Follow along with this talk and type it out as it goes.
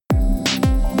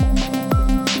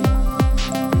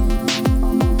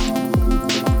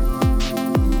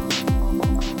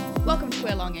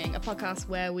podcast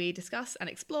where we discuss and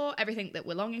explore everything that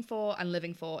we're longing for and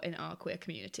living for in our queer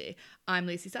community. I'm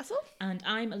Lucy Cecil. And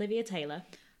I'm Olivia Taylor.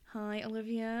 Hi,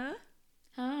 Olivia.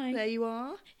 Hi. There you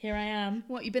are. Here I am.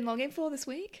 What you been longing for this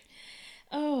week?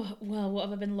 Oh, well, what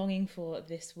have I been longing for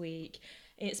this week?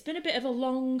 It's been a bit of a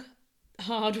long,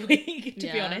 hard week, to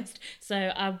be honest.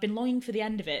 So I've been longing for the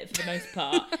end of it for the most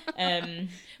part. And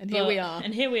here we are.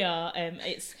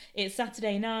 It's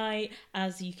Saturday night.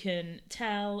 As you can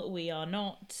tell, we are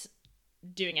not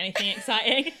doing anything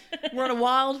exciting. We're on a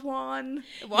wild one.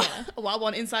 A wild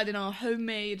one inside in our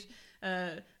homemade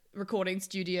recording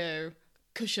studio.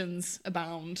 Cushions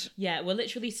abound. Yeah, we're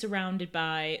literally surrounded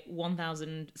by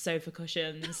 1,000 sofa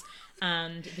cushions,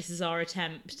 and this is our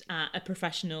attempt at a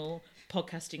professional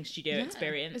podcasting studio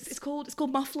experience. It's called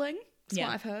muffling. That's what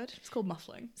I've heard. It's called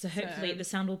muffling. So hopefully the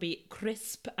sound will be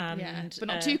crisp and... but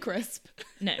not too crisp.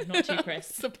 No, not too crisp.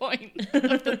 That's the point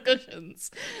of the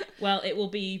cushions. Well, it will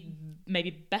be maybe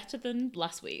better than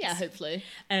last week's. Yeah, hopefully.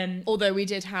 Although we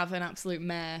did have an absolute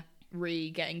mare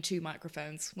getting 2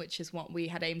 microphones, which is what we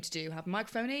had aimed to do. Have a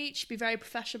microphone each, be very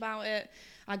professional about it.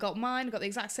 I got mine, got the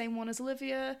exact same one as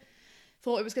Olivia.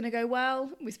 Thought it was going to go well.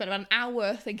 We spent about an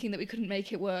hour thinking that we couldn't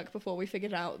make it work before we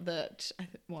figured out that,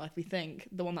 we think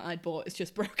the one that I'd bought is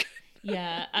just broken.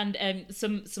 Yeah, and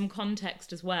some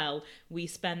context as well. We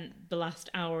spent the last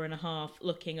hour and a half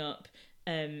looking up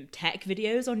tech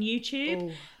videos on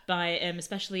YouTube by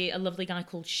especially a lovely guy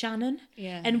called Shannon.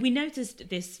 Yeah. And we noticed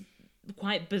this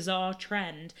quite bizarre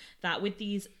trend that with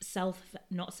these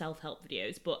not self-help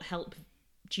videos, but help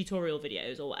tutorial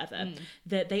videos or whatever,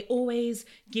 that they always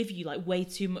give you like way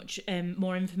too much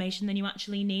more information than you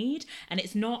actually need. And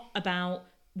it's not about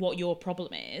what your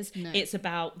problem is. No. It's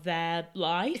about their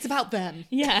life. It's about them.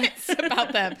 Yeah. It's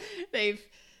about them. They've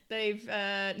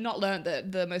not learned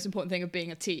that the most important thing of being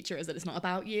a teacher is that it's not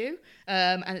about you,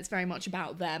 and it's very much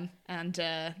about them. And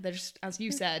they're just, as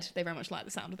you said, they very much like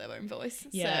the sound of their own voice.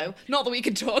 Yeah. So, not that we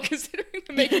can talk considering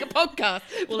we're making a podcast.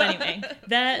 Well, anyway,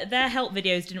 their help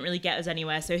videos didn't really get us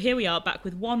anywhere. So here we are back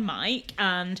with one mic,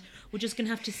 and we're just going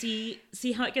to have to see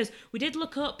how it goes. We did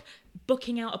look up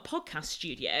booking out a podcast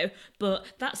studio, but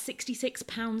that's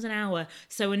 £66 an hour.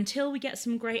 So until we get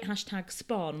some great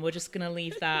 #spawn, we're just going to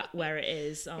leave that where it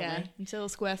is, aren't we? Until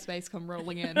Squarespace come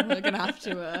rolling in, we're going to have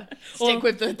to stick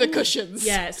with the cushions.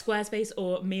 Yeah, Squarespace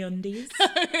or MeUndies.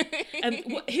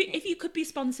 If you could be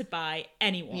sponsored by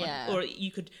anyone, or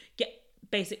you could get,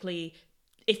 basically,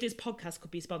 if this podcast could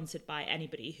be sponsored by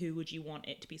anybody, who would you want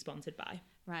it to be sponsored by?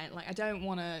 Right, like I don't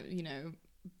want to,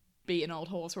 beat an old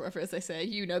horse, or whatever as they say.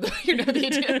 You know the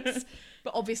idiots.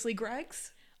 But obviously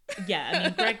Greg's. Yeah, I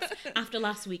mean, Greg's, after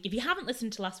last week, if you haven't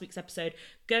listened to last week's episode,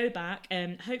 go back.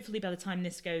 Hopefully by the time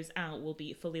this goes out, we'll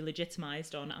be fully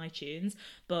legitimised on iTunes.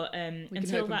 But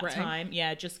until that time,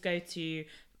 just go to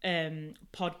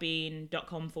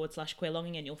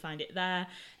podbean.com/queerlonging and you'll find it there.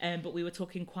 But we were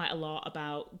talking quite a lot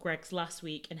about Greg's last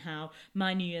week and how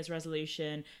my New Year's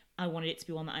resolution, I wanted it to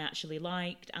be one that I actually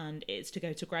liked, and it's to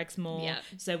go to Greg's more. Yeah.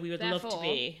 So we would love to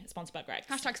be sponsored by Greg's.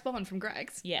 #spawn from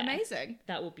Greg's. Yeah. Amazing.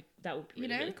 That would be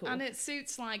really cool. And it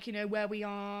suits where we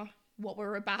are, what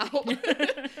we're about,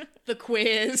 the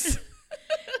queers.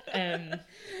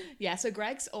 So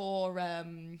Greg's or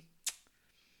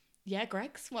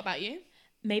Greg's. What about you?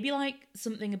 Maybe like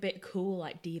something a bit cool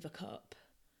like Diva Cup.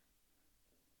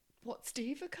 What's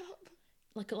Diva Cup?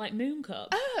 Like Moon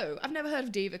Cup. Oh, I've never heard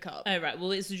of Diva Cup. Oh, right.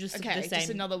 Well, it's just the same. Just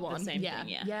another one. The same thing,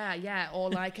 yeah. Or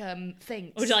like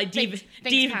Thinks. Or like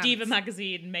Diva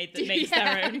Magazine makes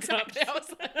their own cup.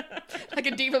 Like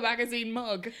a Diva Magazine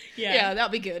mug. Yeah,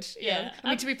 that'd be good. Yeah.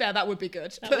 I mean, to be fair, that would be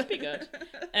good. That would be good.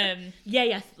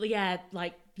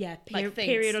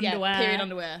 Period underwear. Period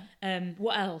underwear.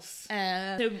 What else?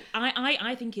 So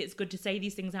I think it's good to say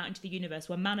these things out into the universe.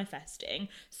 We're manifesting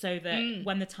so that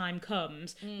when the time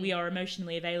comes, we are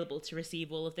emotionally available to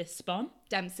receive all of this spawn.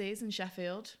 Dempsey's in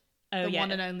Sheffield. The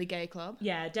one and only gay club.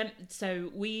 Yeah. So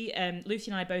we,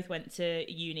 Lucy and I both went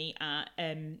to uni at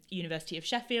University of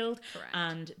Sheffield. Correct.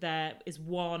 And there is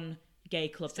one gay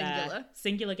club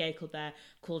singular gay club there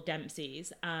called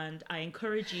Dempsey's, and I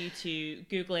encourage you to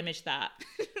Google image that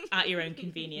at your own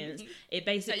convenience. It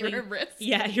basically, at your own risk.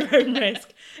 Yeah, your own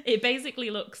risk. It basically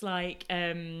looks like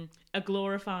a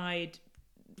glorified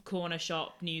corner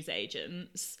shop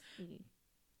newsagent's,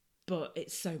 but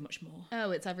it's so much more.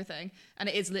 Oh, it's everything. And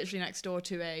it is literally next door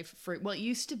to a fruit, well, it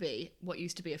used to be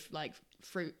like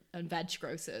fruit and veg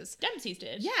grocers. Dempsey's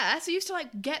did. Yeah, so you used to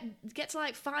like get to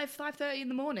like 5:30 in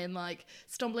the morning, like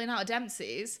stumbling out of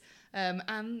Dempsey's, and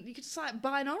you could just like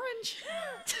buy an orange,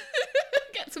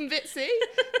 get some Vitsy,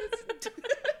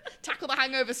 tackle the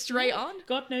hangover straight on.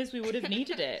 God knows we would have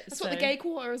needed it. That's what the gay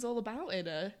quarter is all about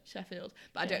in Sheffield.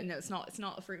 But I don't know. It's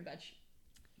not a fruit and veg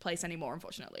place anymore,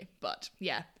 unfortunately. But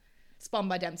yeah, Spawn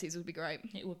by Dempsey's would be great.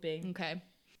 It would be. Okay.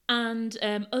 And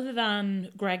other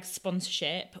than Greg's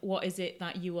sponsorship, what is it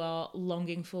that you are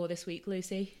longing for this week,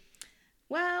 Lucy?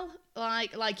 Well,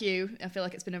 like you, I feel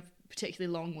like it's been a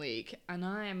particularly long week, and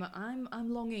I'm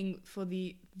longing for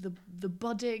the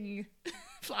budding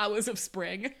flowers of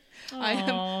spring.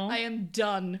 I am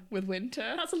done with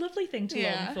winter. That's a lovely thing to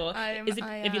long for.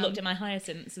 Have you looked at my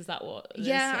hyacinths? Is that what?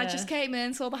 Yeah, I just came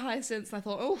in, saw the hyacinths, and I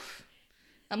thought, oh,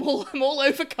 I'm all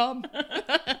overcome.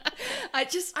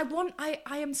 I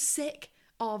am sick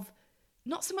of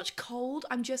not so much cold.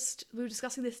 We were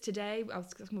discussing this today. I was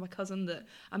discussing with my cousin that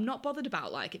I'm not bothered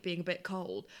about like it being a bit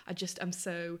cold. I'm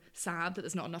so sad that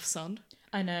there's not enough sun.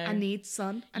 I know. I need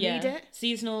sun. I need it.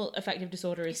 Seasonal affective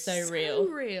disorder is so real.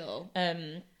 real.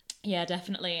 Yeah,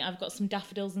 definitely. I've got some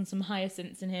daffodils and some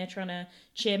hyacinths in here trying to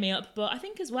cheer me up. But I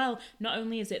think as well, not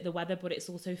only is it the weather, but it's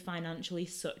also financially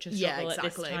such a struggle at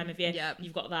this time of year. Yeah.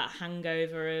 You've got that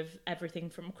hangover of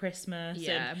everything from Christmas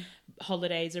and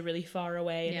holidays are really far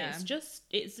away. And it's just,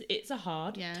 it's a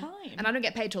hard time. And I don't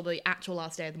get paid till the actual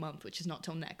last day of the month, which is not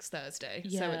till next Thursday.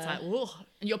 Yeah. So it's like, ugh.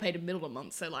 And you're paid in the middle of the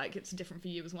month, so like it's different for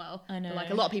you as well. I know. But, like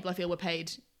a lot of people I feel were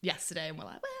paid yesterday and we're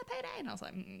like, well, payday. And I was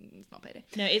like, it's not payday.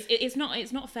 No,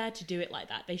 it's not fair to do it like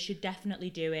that. They should definitely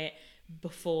do it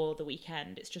before the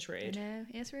weekend. It's just rude. No,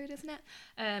 it's rude, isn't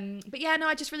it? But yeah, no,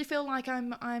 I just really feel like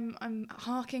I'm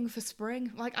harking for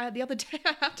spring. Like the other day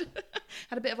I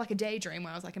had a bit of like a daydream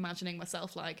where I was like imagining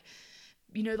myself like,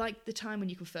 you know, like the time when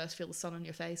you can first feel the sun on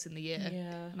your face in the year.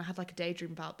 Yeah. And I had like a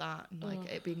daydream about that and like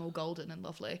it being all golden and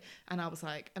lovely. And I was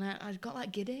like, and I got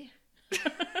like giddy.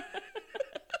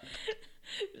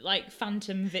 Like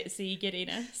phantom Vitsy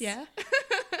giddiness. Yeah.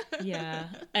 Yeah.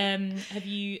 Have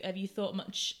you thought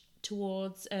much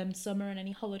towards summer and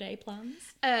any holiday plans?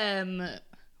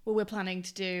 Well, we're planning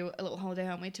to do a little holiday,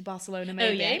 aren't we, to Barcelona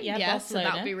maybe? Oh yeah, Barcelona.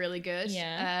 So that would be really good.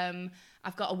 Yeah.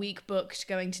 I've got a week booked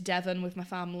going to Devon with my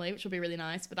family, which will be really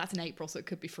nice, but that's in April, so it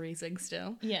could be freezing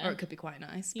still. Yeah. Or it could be quite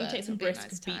nice. You can take some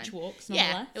brisk beach walks,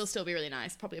 yeah, it'll still be really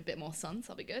nice. Probably a bit more sun, so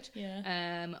that'll be good.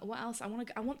 Yeah. What else? I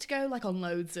want to go like on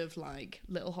loads of like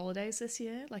little holidays this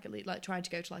year. Like at least like trying to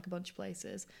go to like a bunch of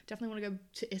places. Definitely want to go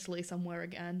to Italy somewhere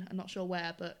again. I'm not sure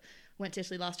where, but went to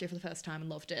Italy last year for the first time and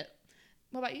loved it.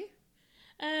 What about you?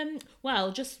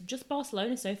 Well, just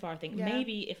Barcelona so far, I think. Yeah.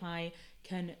 Maybe if I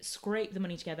can scrape the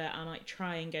money together, I might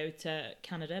try and go to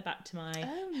Canada, back to my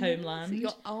homeland. So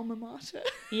your alma mater.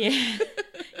 Yeah.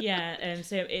 Yeah.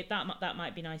 So that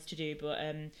might be nice to do, but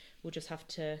we'll just have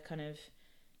to kind of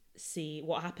see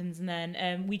what happens. And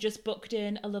then we just booked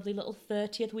in a lovely little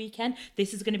 30th weekend.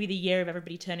 This is going to be the year of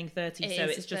everybody turning 30, so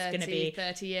it's just going to be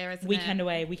 30 year, isn't weekend it?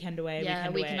 away, Yeah,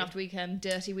 weekend after weekend,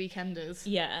 dirty weekenders.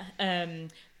 Yeah.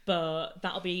 But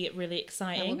that'll be really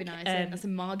exciting. That will be nice. That's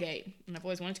in Margate, and I've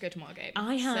always wanted to go to Margate.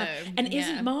 I have. So, and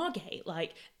isn't Margate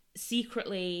like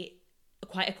secretly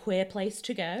quite a queer place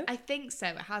to go? I think so.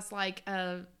 It has like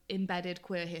a embedded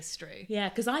queer history. Yeah,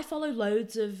 because I follow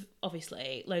loads of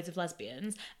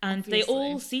lesbians, and they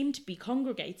all seem to be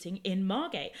congregating in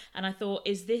Margate. And I thought,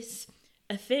 is this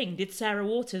a thing? Did Sarah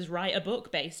Waters write a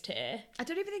book based here? I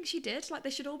don't even think she did. Like, they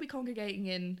should all be congregating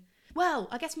in... Well,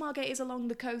 I guess Margate is along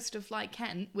the coast of, like,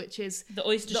 Kent, which is... The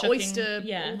oyster,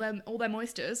 yeah. All them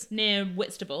oysters. Near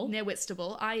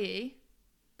Whitstable. i.e.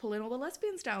 pulling all the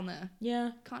lesbians down there.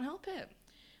 Yeah. Can't help it.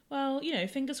 Well, you know,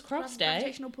 fingers crossed,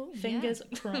 gravitational pull. Fingers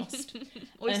crossed.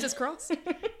 Oysters crossed.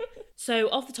 So,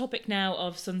 off the topic now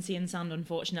of sun, sea and sand,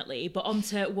 unfortunately, but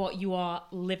onto what you are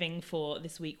living for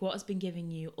this week. What has been giving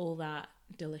you all that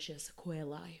delicious queer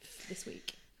life this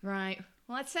week? Right.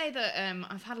 Well, I'd say that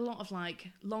I've had a lot of like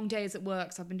long days at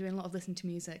work, so I've been doing a lot of listening to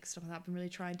music, stuff like that. I've been really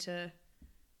trying to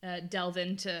delve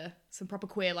into some proper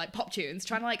queer like pop tunes,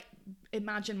 trying to like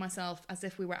imagine myself as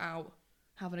if we were out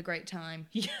having a great time.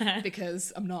 Yeah.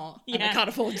 Because I'm not, and I can't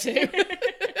afford to.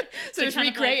 So just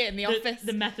recreate it in the office.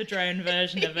 The methadone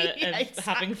version of it, yeah, of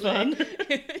having fun.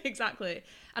 Exactly.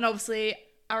 And obviously,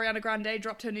 Ariana Grande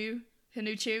dropped her new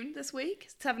tune this week,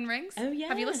 Seven Rings. Oh, yeah.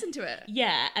 Have you listened to it?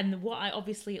 Yeah, and what I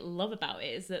obviously love about it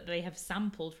is that they have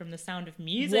sampled from The Sound of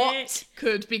Music. What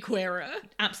could be queerer?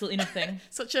 Absolutely nothing.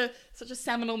 Such a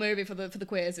seminal movie for the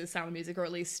queers is Sound of Music, or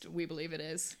at least we believe it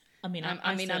is. I mean,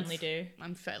 I certainly do.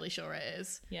 I'm fairly sure it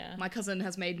is. Yeah. My cousin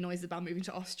has made noises about moving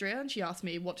to Austria, and she asked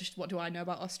me, what do I know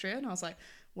about Austria? And I was like,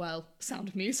 well, Sound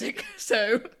of Music.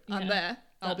 So I'm there.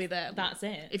 I'll be there. That's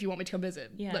it. If you want me to come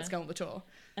visit, let's go on the tour.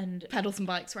 And pedal some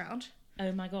bikes around.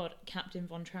 Oh my God, Captain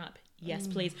Von Trapp. Yes,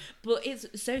 please. But it's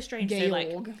so strange. Georg. So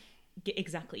like,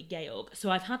 exactly, Georg. So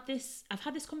I've had this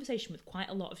conversation with quite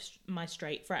a lot of my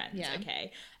straight friends, Yeah.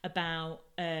 okay, about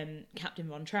Captain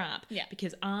Von Trapp. Yeah.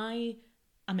 Because I'm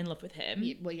in love with him.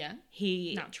 Well, yeah.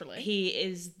 Naturally. He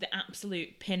is the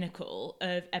absolute pinnacle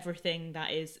of everything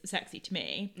that is sexy to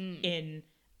me in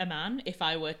a man, if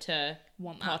I were to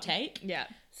Want that. partake. Yeah.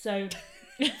 So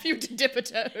If you were to dip a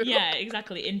toe. yeah,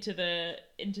 exactly, into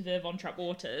the Von Trapp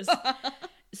waters.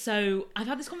 So I've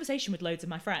had this conversation with loads of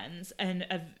my friends and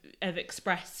have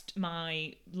expressed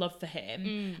my love for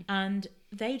him, and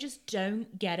they just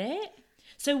don't get it.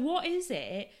 So what is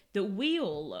it that we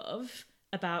all love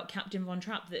about Captain Von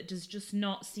Trapp that does just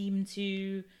not seem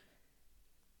to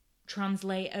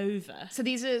translate over? So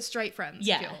these are straight friends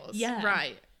Yeah, of yours? yeah.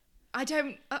 Right.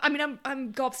 I mean,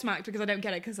 I'm gobsmacked because I don't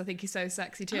get it because I think he's so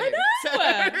sexy too. I know.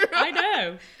 So- I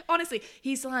know. Honestly,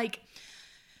 he's like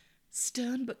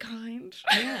stern but kind.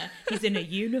 Yeah, he's in a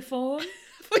uniform.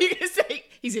 What are you going to say?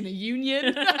 He's in a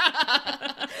union.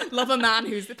 Love a man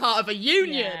who's part of a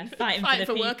union. Yeah, fighting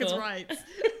for the workers' people. rights.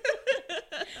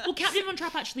 Well, Captain Von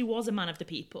Trapp actually was a man of the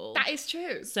people. That is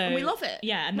true. So- and we love it.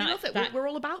 yeah, and we that- love it. that- We're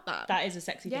all about that. That is a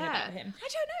sexy thing about him. I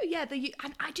don't know. Yeah,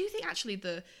 and I do think actually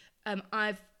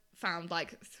I've found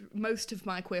like most of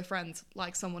my queer friends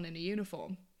like someone in a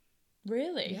uniform.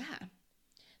 Really? Yeah.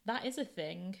 That is a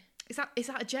thing. Is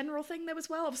that a general thing though as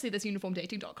well? Obviously there's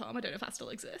uniformdating.com. I don't know if that still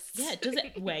exists. Yeah, does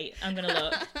it... Wait, I'm going to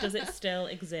look. Does it still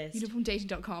exist?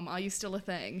 Uniformdating.com, are you still a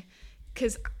thing?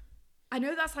 Because I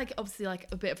know that's like obviously like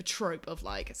a bit of a trope of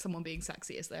like someone being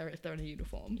sexy if they're in a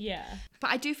uniform. Yeah.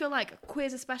 But I do feel like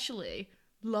queers especially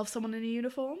love someone in a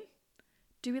uniform.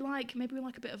 Maybe we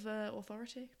like a bit of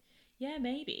authority? Yeah,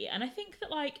 maybe. And I think that,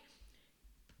 like,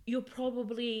 you're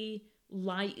probably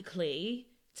likely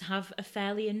to have a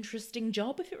fairly interesting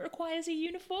job if it requires a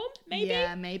uniform, maybe.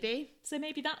 Yeah, maybe. So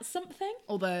maybe that's something.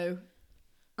 Although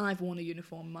I've worn a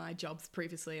uniform in my jobs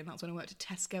previously, and that's when I worked at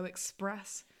Tesco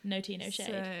Express. No tea, no shade.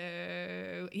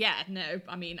 So, yeah, no,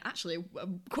 I mean, actually,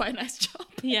 quite a nice job.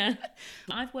 Yeah.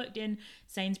 I've worked in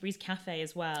Sainsbury's Cafe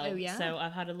as well. Oh, yeah? So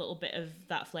I've had a little bit of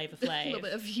that flavour A flav. little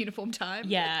bit of uniform time.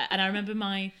 Yeah, and I remember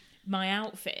my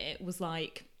outfit was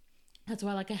like, I had to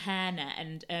wear like a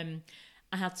hairnet, and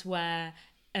I had to wear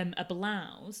a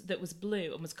blouse that was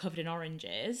blue and was covered in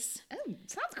oranges. Oh,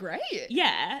 sounds great.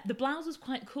 Yeah, the blouse was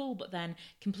quite cool, but then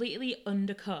completely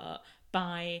undercut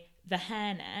by the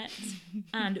hairnet.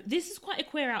 And this is quite a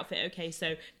queer outfit, okay?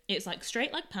 So it's like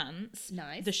straight leg pants,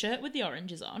 Nice. the shirt with the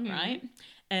oranges on, right?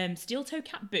 Steel toe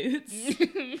cap boots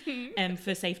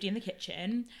for safety in the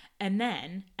kitchen, and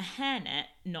then a hairnet,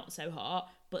 not so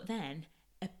hot, but then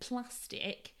a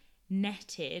plastic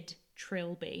netted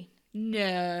trilby. No.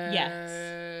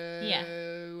 Yes.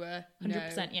 Yeah.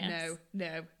 100% yes.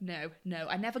 No.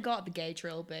 I never got the gay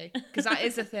trilby because that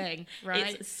is a thing,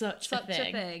 right? It's such a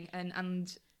thing.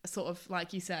 And sort of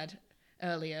like you said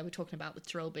earlier, we're talking about the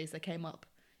trilbies that came up.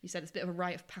 You said it's a bit of a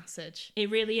rite of passage. It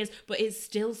really is, but it's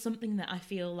still something that I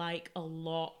feel like a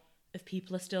lot of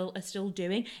people are still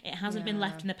doing. It hasn't been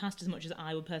left in the past as much as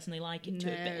I would personally like it to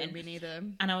have been. Me neither.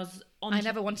 And I was on. I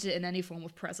never wanted it in any form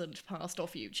of present, past, or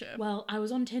future. Well, I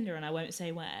was on Tinder, and I won't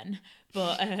say when,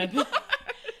 but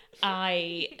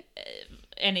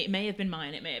and it may have been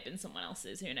mine, it may have been someone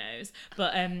else's, who knows.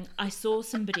 But I saw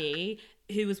somebody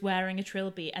who was wearing a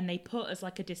trilby, and they put as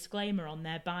like a disclaimer on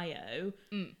their bio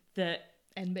that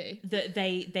NB. that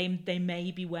they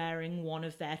may be wearing one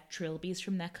of their trilbies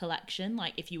from their collection,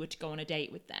 like if you were to go on a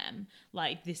date with them,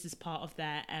 like this is part of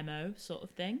their MO sort of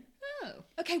thing. Oh,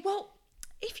 okay. Well,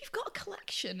 if you've got a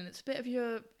collection and it's a bit of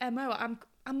your MO,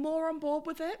 I'm more on board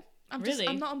with it. I'm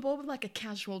not on board with like a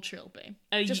casual trilby.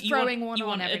 Oh, just you throwing want- one you on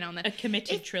want every a- now and then. a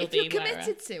committed If trilby you're wearer.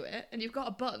 committed to it and you've got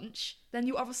a bunch, then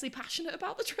you're obviously passionate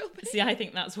about the trilby. See, I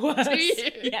think that's worse. Do you?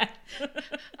 Yeah.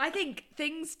 I think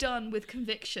things done with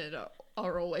conviction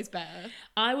are always better.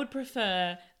 I would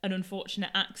prefer an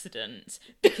unfortunate accident,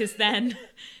 because then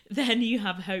you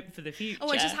have hope for the future.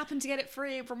 Oh, I just happened to get it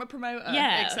free from a promoter,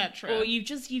 yeah, etc. Or you've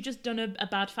just done a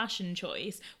bad fashion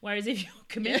choice. Whereas if you're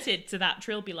committed to that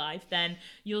trilby life, then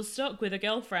you're stuck with a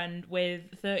girlfriend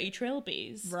with 30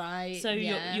 trilbies. Right, So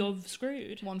yeah. you're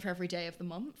screwed. One for every day of the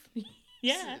month.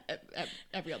 Yeah.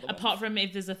 Every other month. Apart from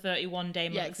if there's a 31-day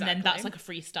month, Yeah, and then that's exactly. like a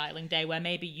freestyling day where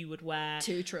maybe you would wear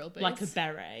 2 trilbies. like a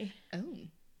beret. Oh.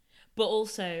 But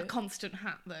also, Constant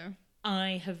hat, though.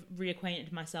 I have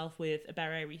reacquainted myself with a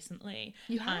beret recently.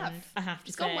 You have? And I have to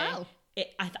It's say, gone well.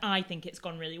 I think it's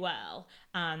gone really well,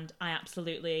 and I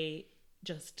absolutely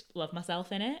just love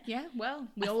myself in it. Yeah, well,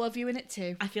 we all love you in it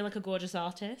too. I feel like a gorgeous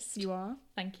artist. You are.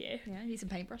 Thank you. Yeah, you need some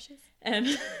paintbrushes.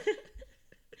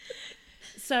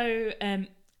 So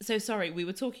So sorry, we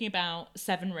were talking about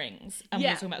Seven Rings, and we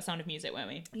were talking about Sound of Music, weren't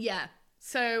we? Yeah.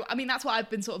 So, I mean, that's what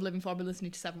I've been sort of living for. I've been listening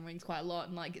to Seven Rings quite a lot,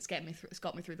 and like it's got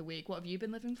me through the week. What have you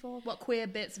been living for? What queer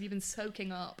bits have you been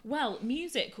soaking up? Well,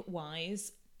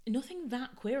 music-wise, nothing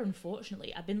that queer,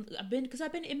 unfortunately. I've been because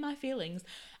I've been in my feelings.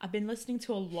 I've been listening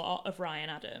to a lot of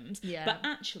Ryan Adams. Yeah. But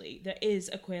actually, there is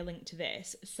a queer link to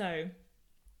this. So,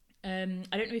 I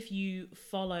don't know if you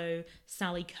follow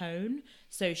Sally Cohn.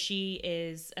 So she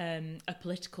is a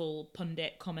political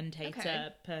pundit,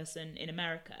 commentator person in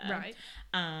America. Right.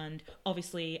 And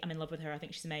obviously I'm in love with her. I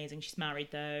think she's amazing. She's married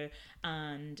though.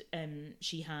 And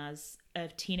she has a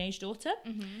teenage daughter.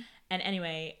 Mm-hmm. And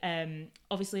anyway,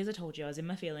 obviously, as I told you, I was in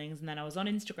my feelings. And then I was on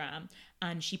Instagram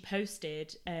and she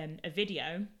posted a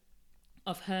video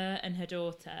of her and her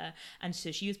daughter, and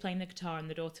so she was playing the guitar and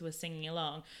the daughter was singing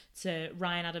along to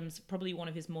Ryan Adams, probably one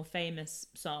of his more famous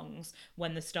songs,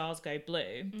 When the Stars Go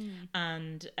Blue.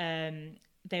 And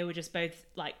they were just both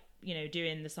like, you know,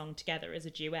 doing the song together as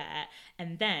a duet.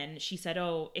 And then she said,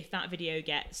 oh, if that video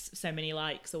gets so many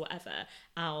likes or whatever,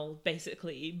 I'll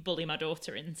basically bully my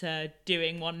daughter into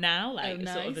doing one now, like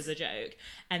sort of as a joke.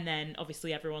 And then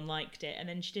obviously everyone liked it, and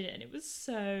then she did it and it was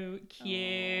so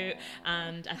cute.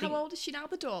 And I think, how old is she now,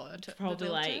 the daughter? probably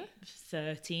like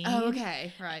 13. Oh,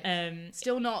 okay, right.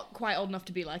 Still not quite old enough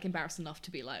to be like embarrassed enough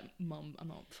to be like, Mum, I'm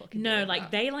not fucking doing like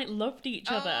that. they like loved each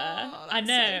other. I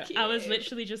know. So I was cute.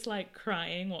 literally just like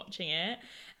crying watching it.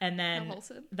 And How then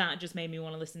wholesome. that just made me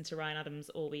want to listen to Ryan Adams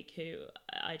all week, who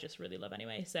I just really love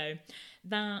anyway. So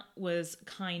that was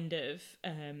kind of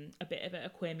a bit of a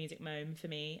queer music moment for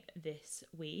me this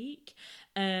week.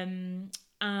 And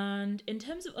in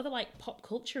terms of other like pop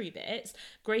culture-y bits,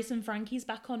 Grace and Frankie's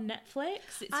back on Netflix.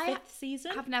 It's fifth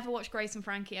season. I've never watched Grace and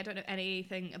Frankie. I don't know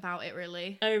anything about it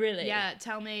really. Oh, really? Yeah,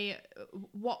 tell me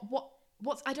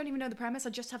what's I don't even know the premise.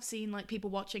 I just have seen like people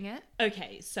watching it.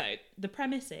 Okay, so the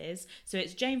premise is, so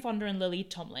it's Jane Fonda and Lily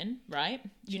Tomlin, right?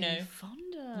 You know,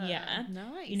 Fonda. yeah,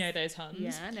 Nice. You know those huns.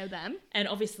 Yeah, I know them. And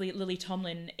obviously Lily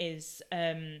Tomlin is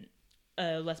a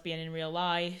lesbian in real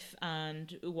life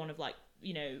and one of like,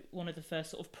 you know, one of the first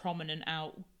sort of prominent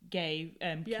out gay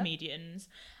comedians,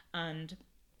 and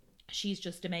she's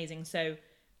just amazing. So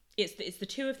it's the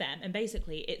two of them, and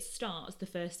basically it starts the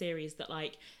first series that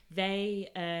like they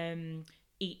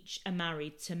each are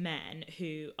married to men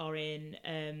who are in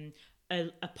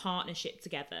a partnership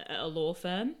together at a law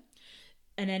firm.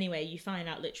 And anyway, you find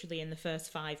out literally in the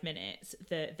first 5 minutes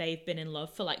that they've been in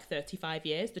love for like 35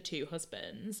 years, the two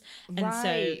husbands. And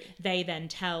so they then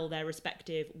tell their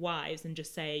respective wives and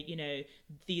just say, you know,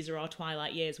 these are our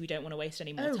twilight years. We don't want to waste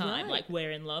any more time. Right. Like,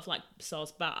 we're in love, like,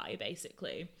 soz bye,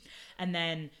 basically. And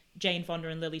then Jane Fonda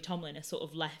and Lily Tomlin are sort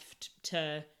of left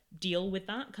to deal with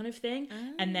that kind of thing.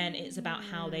 And then it's about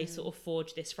how they sort of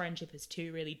forge this friendship as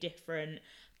two really different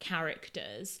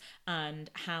characters, and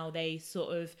how they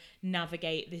sort of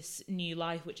navigate this new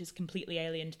life which is completely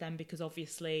alien to them, because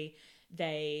obviously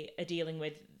they are dealing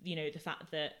with, you know, the fact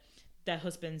that their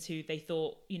husbands, who they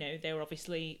thought, you know, they were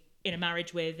obviously in a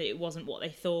marriage with, it wasn't what they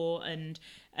thought, and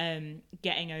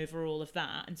getting over all of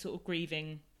that and sort of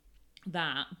grieving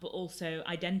that, but also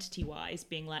identity wise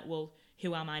being like, well,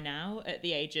 who am I now at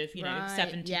the age of, you know,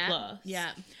 70 plus?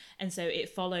 Yeah. And so it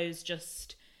follows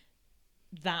just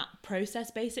that process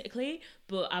basically.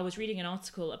 But I was reading an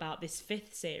article about this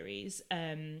fifth series,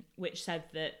 which said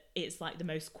that it's like the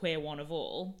most queer one of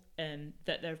all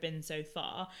that there have been so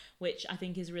far, which I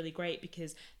think is really great,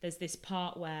 because there's this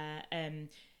part where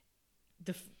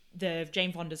the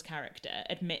Jane Fonda's character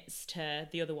admits to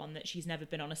the other one that she's never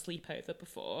been on a sleepover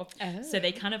before. Oh. So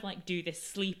they kind of like do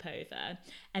this sleepover,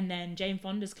 and then Jane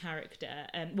Fonda's character,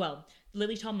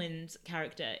 Lily Tomlin's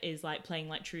character is like playing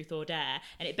like Truth or Dare,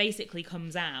 and it basically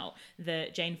comes out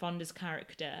that Jane Fonda's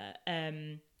character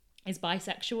is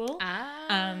bisexual,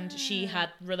 and she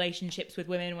had relationships with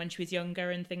women when she was younger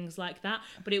and things like that,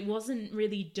 but it wasn't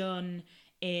really done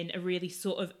in a really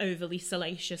sort of overly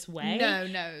salacious way.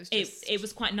 No, it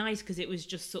was quite nice, because it was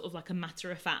just sort of like a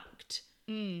matter of fact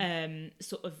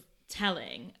sort of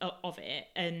telling of it,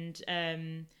 and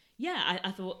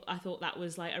I thought that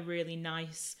was like a really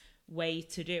nice way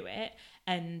to do it.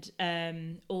 And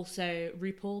also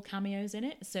RuPaul cameos in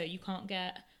it, so you can't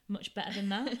get much better than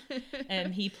that.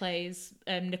 He plays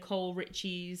Nicole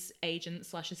Richie's agent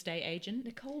 / estate agent.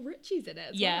 Nicole Richie's in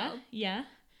it as well. Yeah.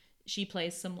 She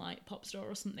plays some like pop star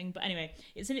or something. But anyway,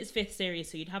 it's in its fifth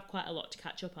series, so you'd have quite a lot to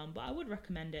catch up on. But I would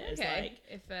recommend it as like,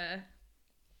 if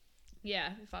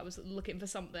I was looking for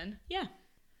something. Yeah.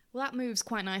 Well, that moves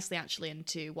quite nicely actually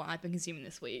into what I've been consuming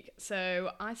this week.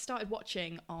 So I started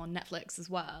watching on Netflix as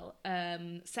well,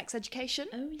 Sex Education.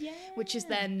 Oh yeah. Which is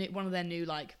then one of their new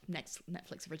like next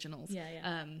Netflix originals.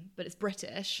 Yeah. But it's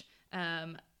British,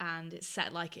 and it's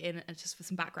set like in, and just for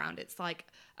some background, it's like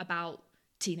about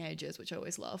teenagers, which I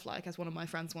always love. Like, as one of my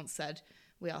friends once said,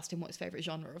 we asked him what his favorite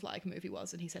genre of like movie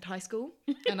was, and he said high school,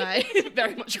 and I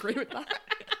very much agree with that.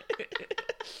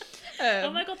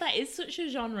 Oh my god, that is such a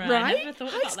genre. Right? I never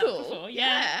thought High about school. that before.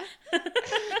 Yeah.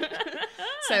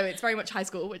 So it's very much high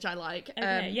school, which I like.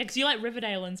 Okay. Yeah, because you like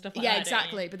Riverdale and stuff like Yeah, that.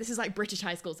 exactly. But this is like British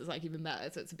high schools. So it's like even better.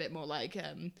 So it's a bit more like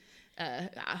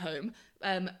at home.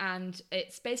 And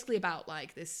it's basically about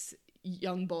like this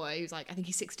young boy who's like, I think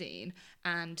he's 16,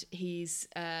 and he's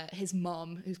his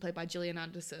mom, who's played by Gillian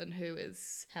Anderson, who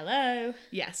is Hello.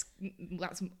 yes,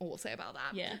 that's all I'll say about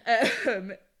that.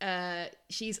 Yeah.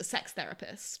 She's a sex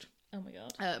therapist. Oh my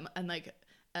god. And like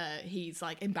he's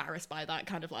like embarrassed by that,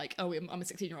 kind of like, oh, I'm a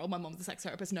 16-year-old, my mom's a sex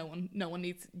therapist, no one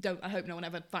needs, I hope no one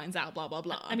ever finds out, blah blah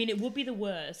blah. I mean, it would be the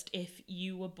worst if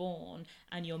you were born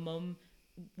and your mum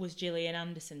was Gillian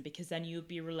Anderson, because then you would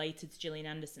be related to Gillian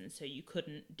Anderson, so you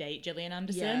couldn't date Gillian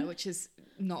Anderson. Yeah, which is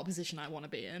not a position I want to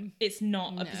be in. It's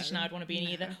not a position I'd want to be in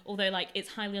either. Although, like, it's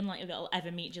highly unlikely that I'll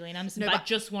ever meet Gillian Anderson. No, but I but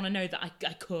just want to know that I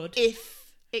could.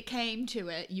 If it came to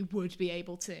it, you would be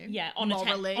able to. Yeah, on a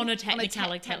technicality. On a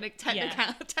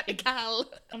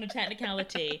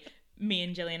technicality, me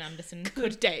and Gillian Anderson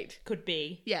could date. Could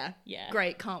be. Yeah. Yeah.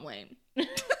 Great, can't wait.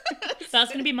 That's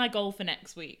going to be my goal for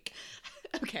next week.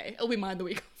 Okay, it'll be mine the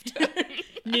week after.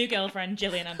 New girlfriend,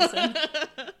 Gillian Anderson.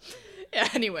 Yeah,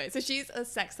 anyway, so she's a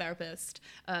sex therapist,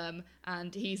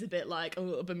 and he's a bit like a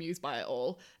little bemused by it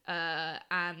all,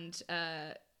 and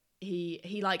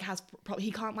he like has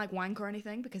he can't like wank or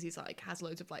anything because he's like has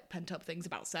loads of like pent up things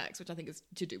about sex, which I think is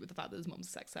to do with the fact that his mom's a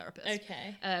sex therapist.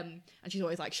 Okay. And she's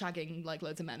always like shagging like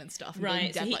loads of men and stuff, and Right,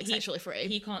 being so dead like sexually free.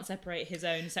 He can't separate his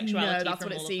own sexuality. No, that's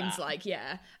from what it all of seems that. like.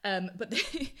 Yeah. But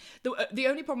the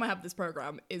only problem I have with this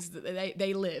program is that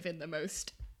they live in the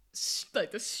most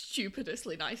like the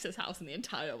stupidestly nicest house in the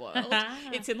entire world.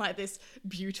 It's in like this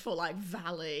beautiful like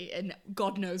valley in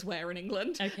God knows where in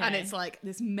England. Okay. And it's like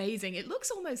this amazing, it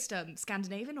looks almost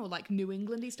Scandinavian or like New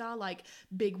Englandy style, like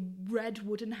big red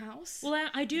wooden house. Well,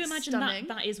 I do imagine Stunning.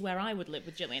 that is where I would live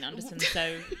with Gillian Anderson,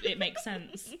 so it makes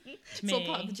sense to me. It's all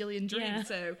part of the Gillian dream. Yeah.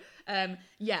 So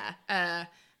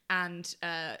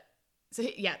so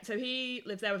he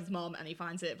lives there with his mom, and he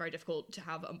finds it very difficult to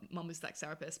have a mom who's a sex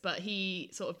therapist. But he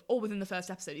sort of, all within the first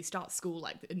episode, he starts school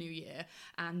like a new year,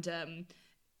 and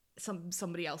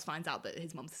somebody else finds out that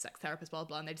his mom's a sex therapist, blah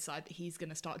blah, and they decide that he's going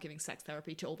to start giving sex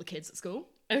therapy to all the kids at school.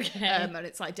 Okay. And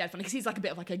it's like dead funny because he's like a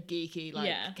bit of like a geeky like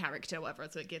Yeah. character, or whatever.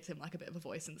 So it gives him like a bit of a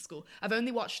voice in the school. I've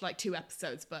only watched like 2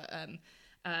 episodes, but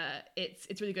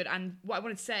it's really good. And what I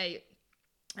wanted to say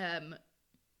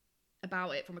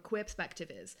about it from a queer perspective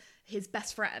is his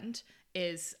best friend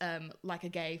is like a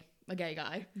gay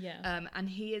guy. Yeah. And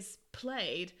he is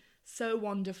played so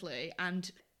wonderfully, and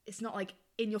it's not like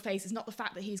in your face. It's not the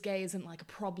fact that he's gay isn't like a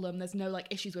problem. There's no like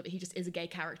issues with it. He just is a gay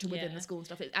character within Yeah. the school and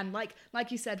stuff. And like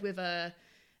you said with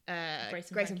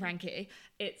Grace and Frankie,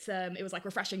 it was like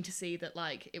refreshing to see that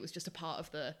like it was just a part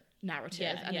of the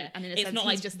narrative. Yeah. And in a it's sense, not he's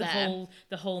like just the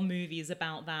there. whole movie is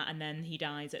about that, and then he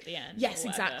dies at the end. Yes, or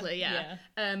whatever. exactly. Yeah.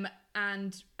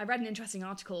 And I read an interesting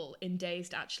article in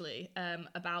Dazed actually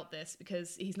about this,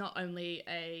 because he's not only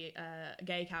a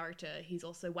gay character, he's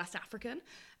also West African.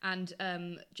 And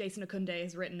Jason Okunde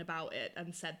has written about it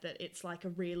and said that it's like a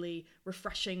really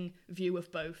refreshing view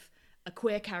of both a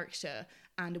queer character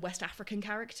and a West African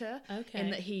character. Okay. In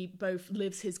that he both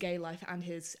lives his gay life and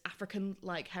his African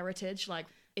like heritage like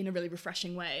in a really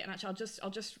refreshing way. And actually I'll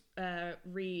just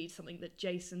read something that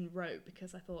Jason wrote,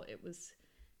 because I thought it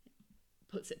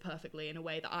puts it perfectly in a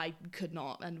way that I could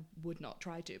not and would not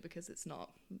try to, because it's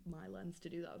not my lens to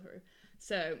do that through.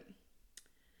 So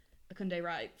Okunde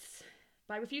writes,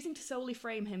 by refusing to solely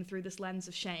frame him through this lens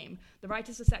of shame, the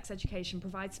writers of Sex Education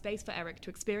provide space for Eric to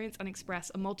experience and express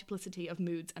a multiplicity of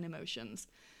moods and emotions.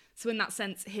 So in that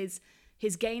sense, his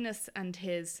gayness and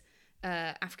his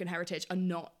African heritage are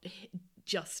not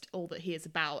just all that he is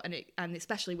about, and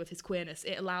especially with his queerness,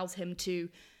 it allows him to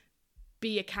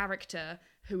be a character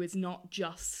who is not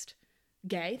just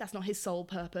gay. That's not his sole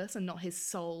purpose and not his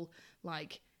sole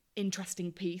like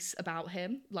interesting piece about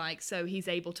him. Like, so he's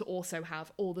able to also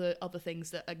have all the other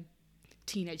things that a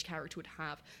teenage character would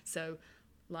have. So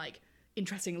like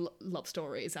interesting love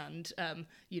stories, and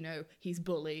he's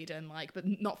bullied, and like, but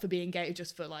not for being gay,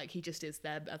 just for like he just is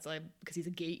there as like because he's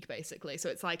a geek basically. So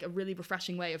it's like a really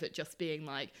refreshing way of it just being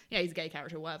like, yeah, he's a gay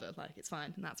character, whatever, like it's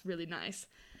fine, and that's really nice.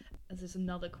 there's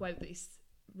another quote that he's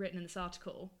written in this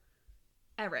article.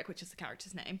 Eric, which is the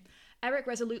character's name, Eric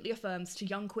resolutely affirms to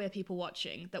young queer people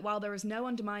watching that while there is no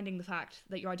undermining the fact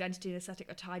that your identity and aesthetic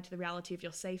are tied to the reality of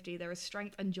your safety, there is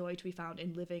strength and joy to be found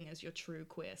in living as your true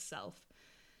queer self.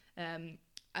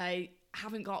 I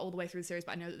haven't got all the way through the series,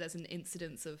 but I know that there's an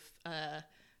incidence of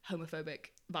homophobic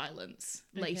violence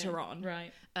later on.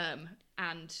 Right.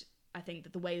 And I think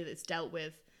that the way that it's dealt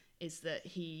with is that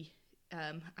he,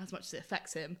 as much as it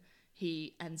affects him,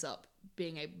 he ends up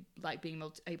being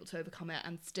able to overcome it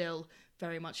and still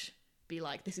very much be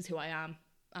like, this is who I am,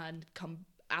 and come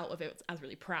out of it as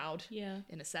really proud,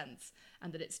 in a sense,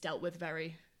 and that it's dealt with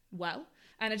very well.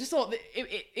 And I just thought that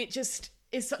it just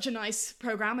is such a nice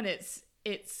program, and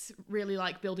it's really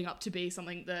like building up to be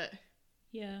something that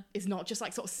is not just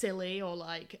like sort of silly or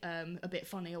like a bit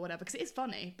funny or whatever, because it is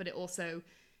funny, but it also,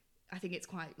 I think it's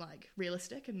quite like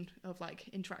realistic and of like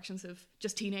interactions of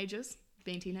just teenagers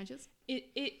being teenagers.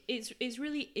 It's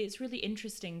really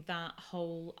interesting, that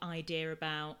whole idea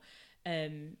about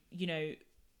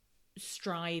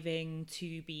striving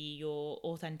to be your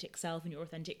authentic self and your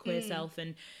authentic queer self,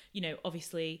 and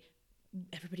obviously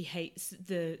everybody hates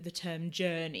the term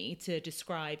journey to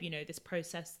describe this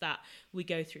process that we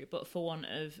go through, but for want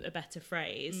of a better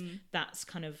phrase, that's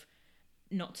kind of,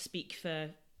 not to speak for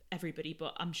everybody,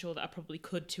 but I'm sure that I probably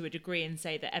could to a degree, and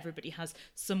say that everybody has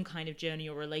some kind of journey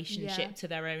or relationship to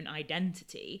their own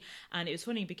identity. And it was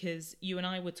funny because you and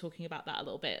I were talking about that a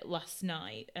little bit last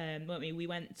night, weren't we? We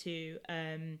went to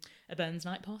a Burns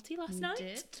night party last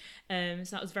night. So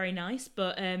that was very nice,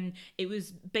 but it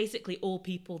was basically all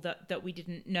people that we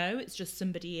didn't know. It's just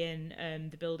somebody in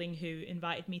the building who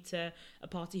invited me to a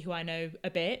party who I know a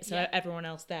bit, so everyone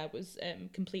else there was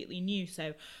completely new.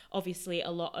 So obviously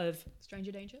a lot of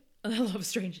stranger danger. A lot of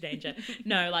stranger danger.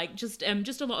 No, like just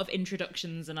a lot of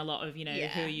introductions and a lot of who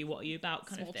are you, what are you about,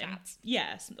 kind small of thing. Chats.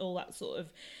 Yes, all that sort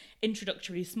of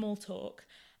introductory small talk.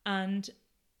 And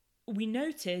we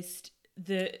noticed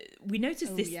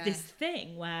this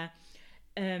thing where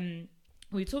we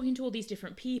were talking to all these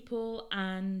different people,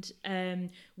 and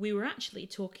we were actually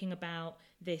talking about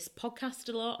this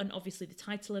podcast a lot, and obviously the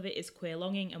title of it is Queer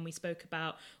Longing, and we spoke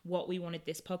about what we wanted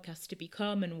this podcast to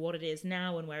become and what it is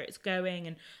now and where it's going,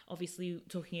 and obviously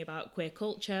talking about queer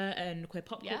culture and queer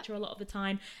pop culture a lot of the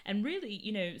time, and really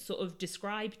sort of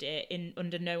described it in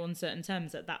under no uncertain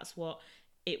terms that that's what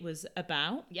it was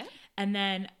about. And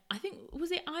then I think,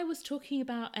 was it I was talking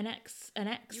about an ex you were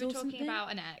or talking something?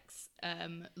 about an ex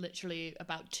literally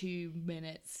about 2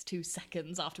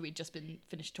 seconds after we'd just been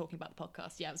finished talking about the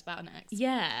podcast. It was about an ex.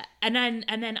 And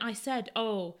then I said,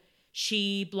 oh,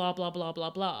 she blah blah blah blah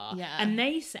blah, and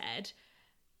they said,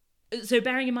 so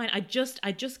bearing in mind I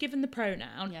just given the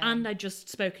pronoun and I just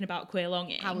spoken about queer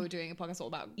longing, how we were doing a podcast all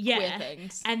about queer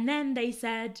things, and then they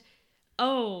said,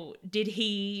 oh, did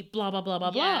he blah blah blah blah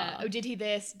blah? Oh, did he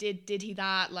this? Did he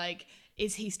that? Like,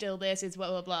 is he still this? Is blah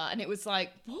blah blah? And it was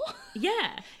like, what?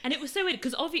 And it was so weird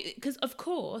because of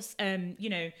course,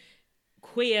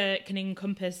 queer can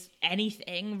encompass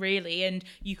anything really, and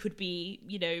you could be,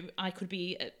 I could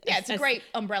be. It's a great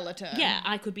umbrella term.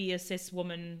 I could be a cis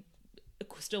woman,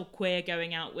 still queer,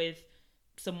 going out with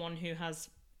someone who has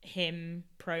him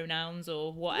pronouns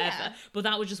or whatever, but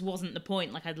that just wasn't the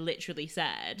point. Like I'd literally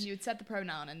said, you had said the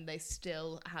pronoun and they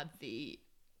still had the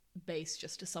base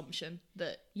just assumption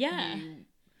that you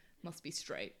must be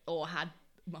straight or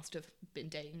must have been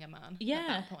dating a man at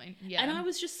that point. And I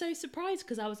was just so surprised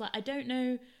because I was like, I don't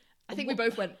know. I think we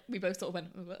both sort of went.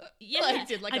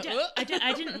 I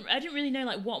didn't really know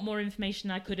like what more information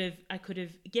I could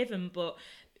have given, but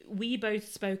we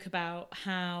both spoke about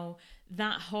how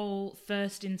that whole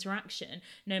first interaction,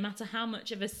 no matter how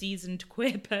much of a seasoned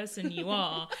queer person you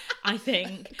are, I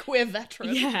think queer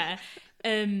veteran,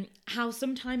 how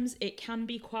sometimes it can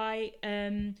be quite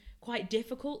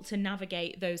difficult to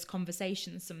navigate those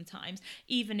conversations sometimes,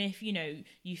 even if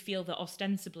you feel that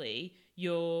ostensibly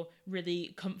you're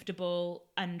really comfortable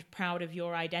and proud of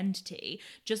your identity.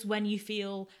 Just when you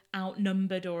feel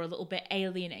outnumbered or a little bit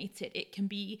alienated, it can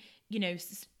be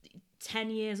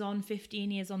 10 years on, 15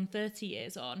 years on, 30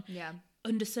 years on,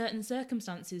 under certain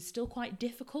circumstances, still quite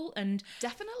difficult. And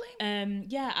definitely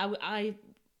I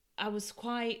was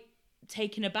quite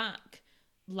taken aback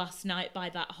last night by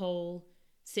that whole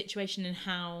situation and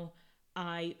how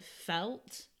I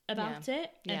felt about it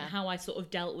and how I sort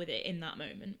of dealt with it in that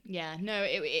moment.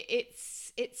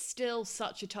 It's still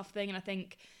such a tough thing, and I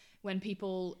think when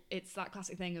people, it's that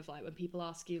classic thing of like when people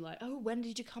ask you like, oh, when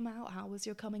did you come out? How was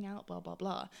your coming out? Blah, blah,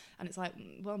 blah. And it's like,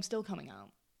 well, I'm still coming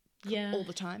out all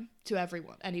the time to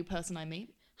everyone, any person I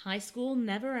meet. High school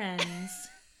never ends.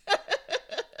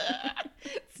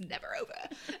 It's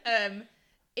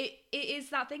It is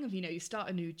that thing of, you start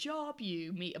a new job,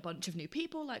 you meet a bunch of new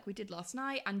people like we did last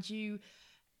night, and you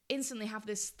instantly have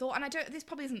this thought, and this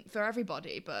probably isn't for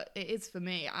everybody, but it is for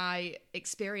me. I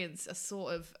experience a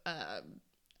sort of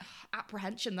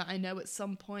apprehension that I know at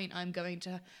some point I'm going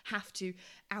to have to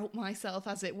out myself,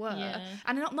 as it were. Yeah.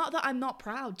 And not that I'm not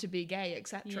proud to be gay,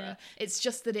 etc. Yeah. It's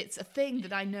just that it's a thing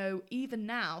that I know even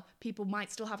now people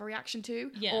might still have a reaction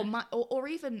to. Yeah. Or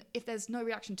even if there's no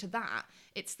reaction to that,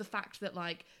 it's the fact that,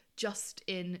 like, just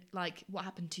in, like, what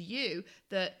happened to you,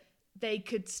 that they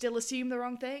could still assume the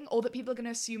wrong thing, or that people are going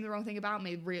to assume the wrong thing about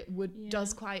me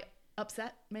does quite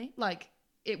upset me. Like,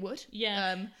 it would.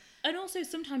 Yeah. And also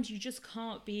sometimes you just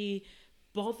can't be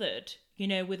bothered,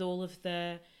 with all of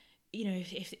the,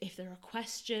 if there are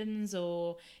questions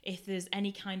or if there's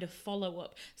any kind of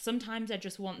follow-up. Sometimes I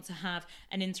just want to have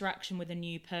an interaction with a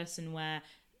new person where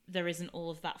there isn't all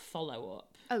of that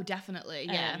follow-up. Oh, definitely,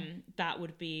 yeah. That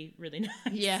would be really nice.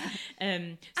 Yeah.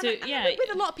 And with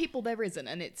a lot of people there isn't,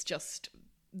 and it's just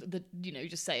you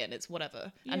just say it and it's whatever,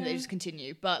 and they just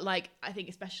continue. But, like, I think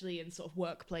especially in sort of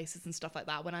workplaces and stuff like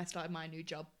that, when I started my new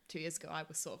job 2 years ago, I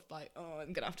was sort of like, oh,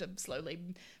 I'm gonna have to slowly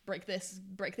break the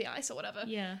ice or whatever,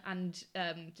 and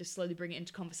just slowly bring it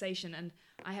into conversation. And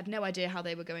I had no idea how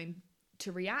they were going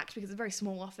to react, because it's a very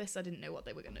small office. I didn't know what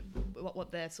they were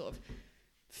what their sort of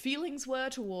feelings were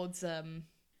towards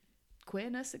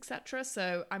queerness, etc.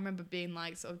 So I remember being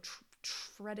like sort of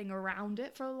treading around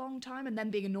it for a long time, and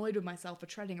then being annoyed with myself for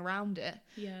treading around it,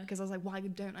 because I was like, why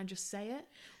don't I just say it?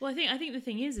 Well, I think the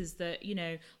thing is that,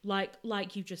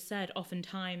 like you just said,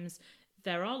 oftentimes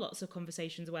there are lots of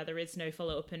conversations where there is no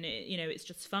follow-up, and it's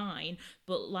just fine.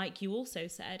 But like you also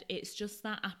said, it's just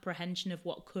that apprehension of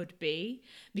what could be,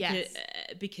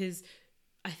 because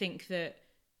I think that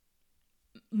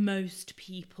most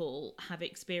people have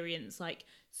experienced, like,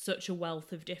 such a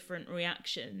wealth of different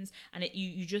reactions, and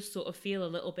you just sort of feel a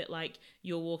little bit like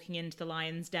you're walking into the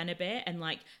lion's den a bit, and,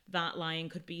 like, that lion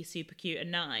could be super cute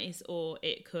and nice, or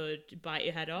it could bite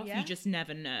your head off. You just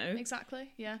never know.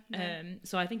 Exactly. Yeah. No.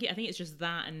 So I think it's just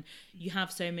that, and you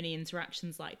have so many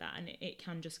interactions like that, and it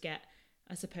can just get,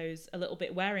 I suppose, a little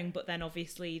bit wearing. But then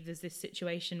obviously there's this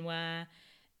situation where,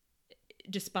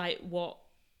 despite what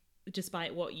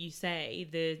you say,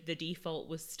 the default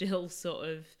was still sort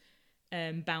of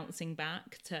bouncing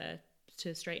back to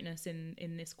straightness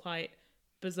in this quite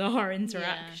bizarre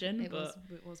interaction. Yeah,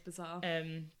 it was bizarre.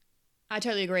 I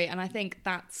totally agree, and I think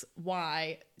that's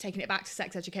why, taking it back to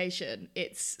sex education,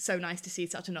 it's so nice to see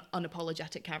such an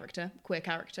unapologetic queer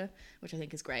character, which I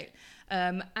think is great.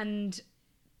 And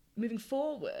moving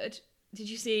forward, did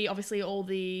you see, obviously, all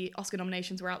the Oscar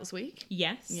nominations were out this week?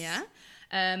 Yes. Yeah.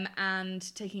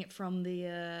 And taking it from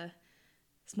the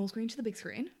small screen to the big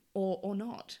screen, or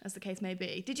not, as the case may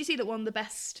be. Did you see that one of the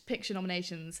Best Picture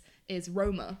nominations is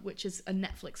Roma, which is a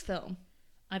Netflix film?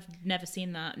 I've never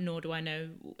seen that, nor do I know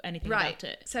anything about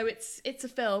it. So it's a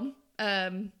film. I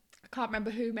can't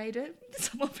remember who made it.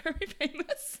 Someone very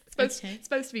famous. It's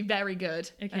supposed to be very good,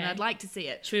 and I'd like to see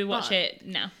it. Should we watch it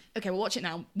now? Okay, we'll watch it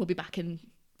now. We'll be back in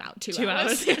about 2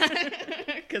 hours.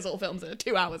 Because all films are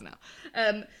 2 hours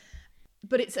now.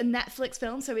 But it's a Netflix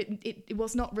film, so it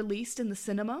was not released in the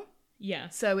cinema. Yeah.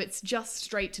 So it's just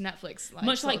straight to Netflix.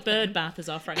 Much like Bird Bath, as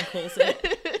our friend calls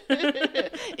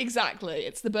it. Exactly.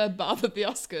 It's the bird bath of the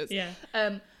Oscars. Yeah.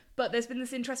 But there's been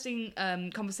this interesting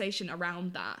conversation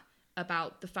around that,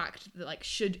 about the fact that, like,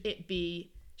 should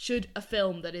a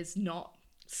film that is not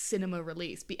cinema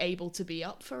release be able to be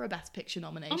up for a Best Picture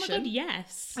nomination? Oh my god,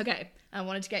 yes. Okay, I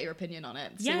wanted to get your opinion on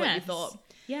it. See what you thought.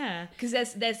 Yeah. Because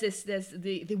there's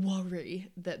the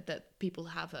worry that people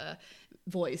have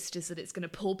voiced, is that it's going to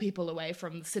pull people away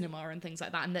from the cinema and things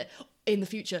like that, and that in the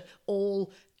future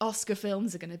all Oscar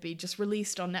films are going to be just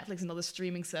released on Netflix and other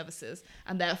streaming services,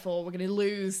 and therefore we're going to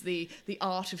lose the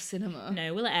art of cinema.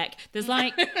 No, will it heck? There's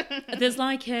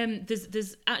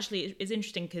actually, it's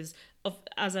interesting because,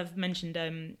 as I've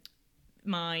mentioned,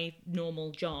 my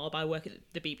normal job, I work at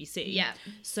the BBC. Yeah.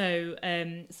 So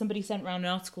somebody sent around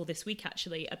an article this week,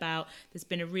 actually, about there's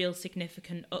been a real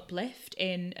significant uplift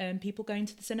in people going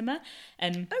to the cinema.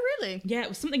 Oh, really? Yeah, it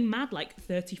was something mad, like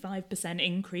 35%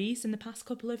 increase in the past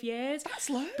couple of years. That's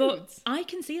loads. But I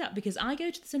can see that because I go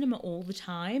to the cinema all the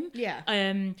time. Yeah.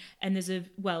 And there's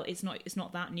it's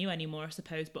not that new anymore, I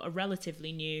suppose, but a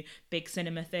relatively new big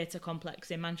cinema theatre complex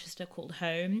in Manchester called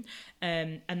Home.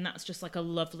 And that's just like a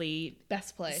lovely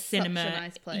best place, cinema, such a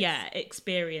nice place. Yeah,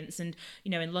 experience. And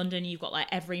in London you've got like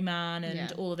Everyman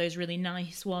and all of those really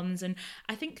nice ones. And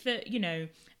I think that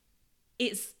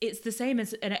it's the same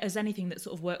as anything that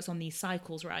sort of works on these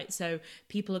cycles, right? So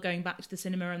people are going back to the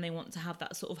cinema and they want to have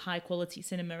that sort of high quality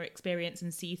cinema experience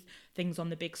and see things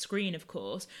on the big screen, of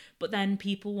course. But then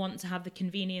people want to have the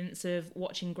convenience of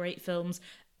watching great films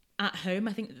at home.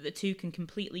 I think that the two can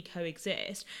completely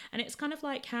coexist. And it's kind of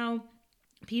like how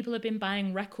people have been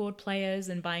buying record players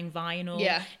and buying vinyl.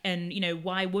 Yeah. And,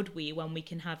 why would we when we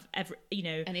can have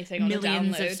Anything on a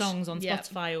millions of download. songs on Yeah.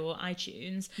 Spotify or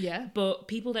iTunes? Yeah. But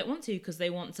people don't want to because they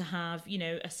want to have,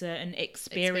 a certain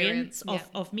experience yeah.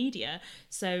 of media.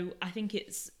 So I think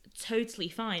it's totally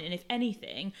fine. And if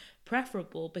anything,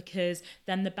 preferable, because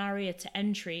then the barrier to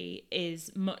entry is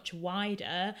much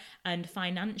wider, and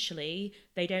financially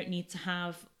they don't need to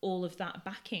have all of that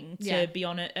backing to Yeah. be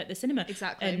on it at the cinema.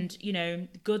 Exactly. And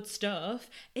good stuff,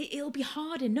 it'll be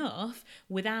hard enough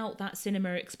without that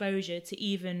cinema exposure to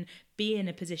even be in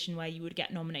a position where you would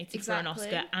get nominated for an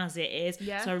Exactly. Oscar as it is.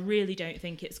 Yeah. So I really don't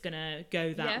think it's gonna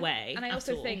go that way. And I at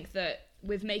also all. think that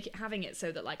with having it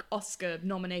so that like Oscar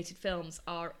nominated films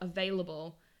are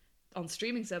available on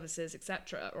streaming services,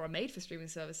 etc., or are made for streaming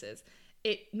services,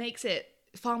 it makes it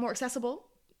far more accessible.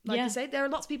 Like Yeah. you say, there are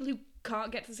lots of people who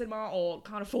can't get to the cinema or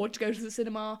can't afford to go to the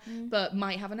cinema, but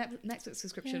might have a Netflix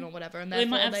subscription or whatever, and Or they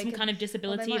might therefore have some can- kind of or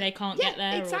disability, might- they can't Yeah, get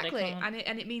there. exactly. Or they can't.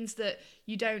 And it means that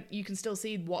you can still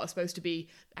see what are supposed to be,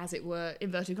 as it were,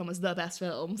 inverted commas, the best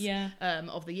films Yeah.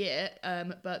 of the year,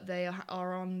 but they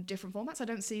are on different formats. I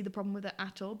don't see the problem with it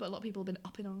at all, but a lot of people have been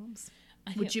up in arms.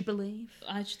 Would you believe?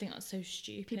 I just think that's so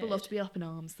stupid. People love to be up in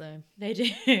arms, though. They do.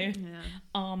 Yeah.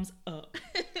 Arms up.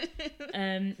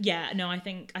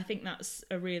 I think that's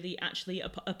a really actually a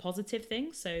positive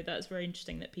thing. So that's very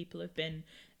interesting that people have been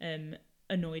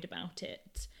annoyed about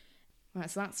it. Right,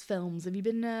 so that's films. Have you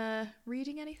been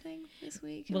reading anything this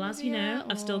week? Well, as you know,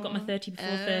 I've still got my 30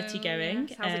 before 30 going.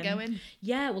 Yes. How's it going?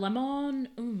 Yeah, well, I'm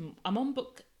on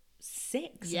book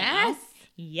 6 Yes. now.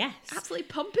 Yes. Absolutely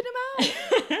pumping them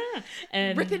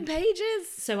out. Ripping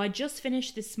pages. So I just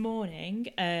finished this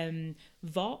morning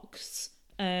Vox.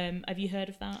 Have you heard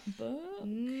of that book?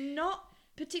 Not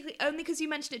particularly, only because you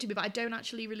mentioned it to me, but I don't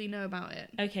actually really know about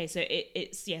it. Okay, so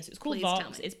it's called Please tell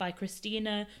Vox. me. It's by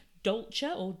Christina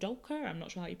Dolce or Dolker. I'm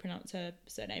not sure how you pronounce her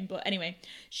surname, but anyway,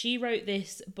 she wrote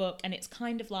this book, and it's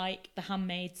kind of like The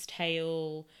Handmaid's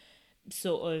Tale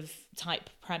sort of type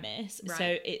premise. Right.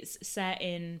 So it's set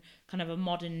in kind of a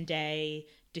modern day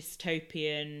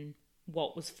dystopian,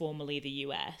 what was formerly the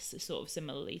US, sort of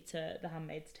similarly to The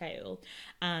Handmaid's Tale,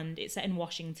 and it's set in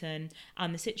Washington,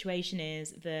 and the situation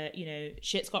is that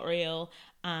shit's got real,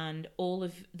 and all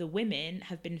of the women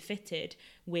have been fitted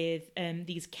with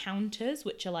these counters,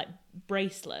 which are like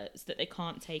bracelets that they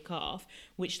can't take off,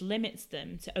 which limits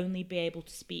them to only be able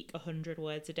to speak 100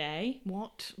 words a day.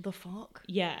 What the fuck?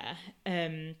 Yeah.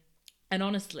 And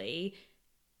honestly,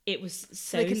 it was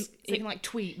so... They can like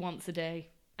tweet once a day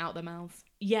out their mouths.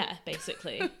 Yeah,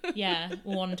 basically. Yeah,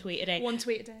 one tweet a day. One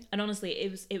tweet a day. And honestly,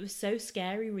 it was so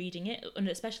scary reading it, and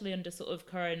especially under sort of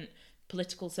current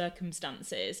political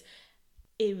circumstances.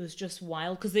 It was just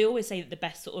wild, because they always say that the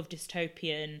best sort of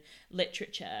dystopian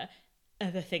literature are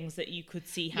the things that you could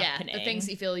see happening. Yeah, the things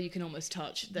that you feel you can almost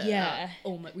touch. That Yeah.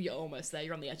 you're almost there.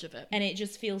 You're on the edge of it. And it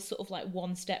just feels sort of like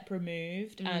one step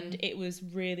removed, and it was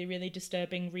really, really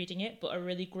disturbing reading it, but a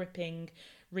really gripping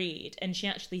read. And she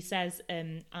actually says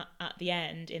at the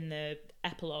end in the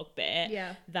epilogue bit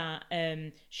that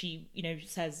she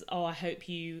says, oh, I hope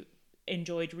you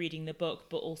enjoyed reading the book,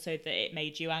 but also that it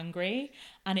made you angry,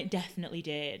 and it definitely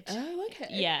did. Oh, okay.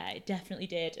 Yeah, it definitely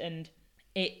did. And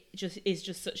it just is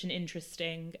just such an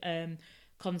interesting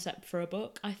concept for a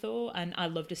book, I thought, and I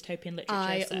love dystopian literature.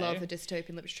 I love the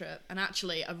dystopian literature, and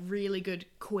actually a really good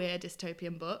queer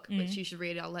dystopian book, which you should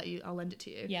read. I'll lend it to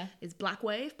you. Yeah, is Black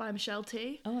Wave by Michelle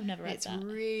T. Oh, I've never read that. It's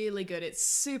really good. It's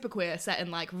super queer, set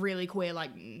in like really queer, like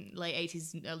late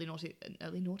 80s, early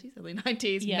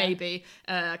 90s, maybe.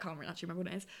 I can't actually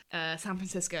remember what it is. San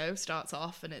Francisco starts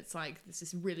off, and it's like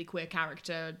this really queer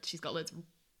character. She's got loads of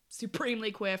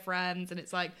supremely queer friends, and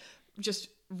it's like just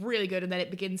really good. And then it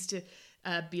begins to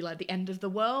be like the end of the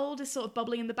world is sort of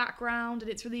bubbling in the background,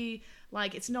 and it's really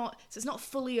like it's not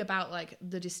fully about like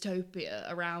the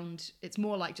dystopia around. It's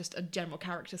more like just a general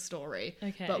character story,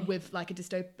 but with like a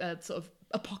sort of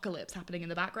apocalypse happening in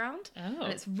the background. Oh.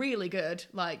 And it's really good,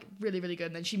 like really, really good.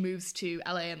 And then she moves to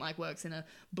LA and like works in a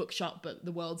bookshop, but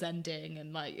the world's ending,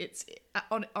 and like it's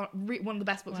one of the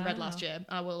best books I read last year.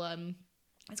 I will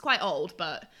it's quite old,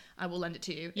 but I will lend it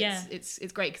to you. Yeah. It's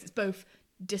great because it's both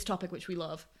dystopic, which we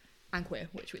love, and queer,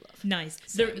 which we love. Nice.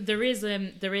 So- There is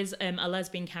a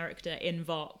lesbian character in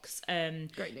Vox.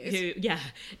 Great news. Who,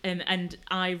 and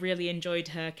I really enjoyed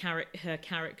her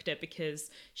character because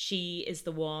she is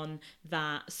the one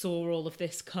that saw all of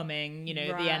this coming. You know,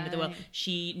 the end of the world. Right.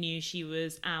 She knew she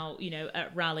was out, you know,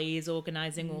 at rallies,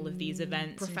 organising all of these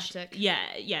events. Prophetic.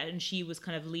 And she was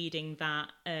kind of leading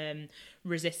that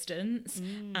resistance,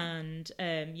 and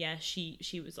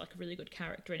she was like a really good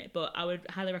character in it. But I would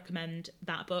highly recommend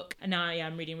that book. And now I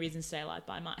am reading Reasons to Stay Alive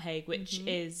by Matt Haig, which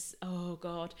is, oh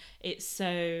god, it's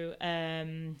so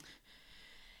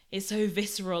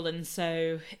visceral and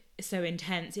so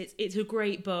intense. It's a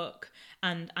great book,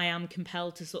 and I am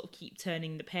compelled to sort of keep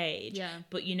turning the page. Yeah.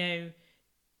 But you know,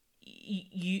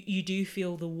 you do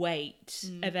feel the weight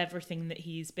of everything that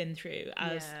he's been through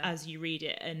as you read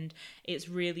it, and it's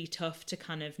really tough to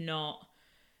kind of not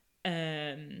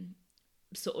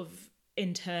sort of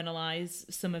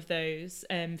internalize some of those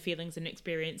feelings and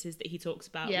experiences that he talks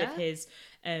about with his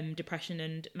depression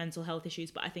and mental health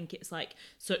issues. But I think it's like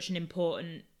such an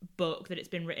important book that it's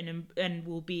been written and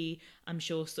will be, I'm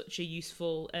sure, such a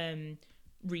useful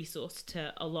resource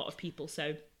to a lot of people.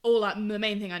 So the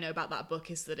main thing I know about that book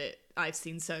is that I've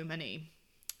seen so many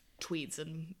tweets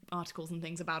and articles and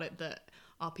things about it that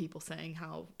are people saying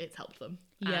how it's helped them,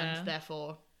 and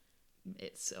therefore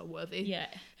it's a worthy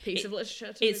piece of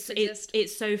literature to exist.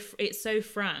 It's so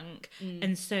frank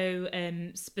and so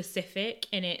specific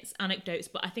in its anecdotes,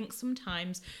 but I think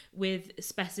sometimes with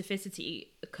specificity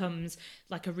comes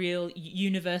like a real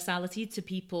universality to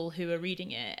people who are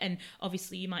reading it. And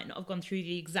obviously you might not have gone through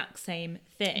the exact same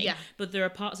thing, but there are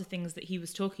parts of things that he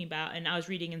was talking about, and I was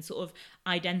reading and sort of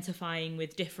identifying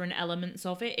with different elements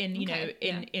of it in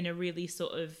in a really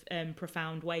sort of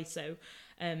profound way. So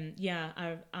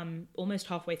I'm almost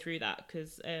halfway through that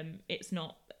because it's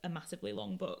not a massively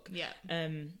long book.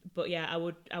 But yeah, I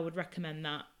would recommend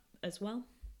that as well.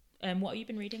 What have you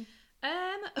been reading?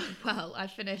 Well, I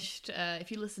finished.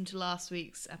 If you listened to last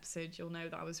week's episode, you'll know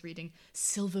that I was reading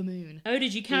Silver Moon. Oh,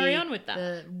 did you carry on with that?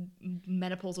 The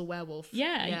menopausal werewolf.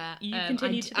 Yeah. You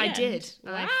continued to the I end. did.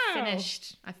 Wow.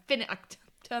 I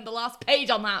turned the last page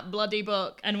on that bloody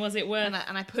book. And was it worth?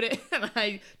 And I put it, and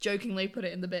I jokingly put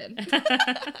it in the bin.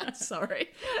 Sorry.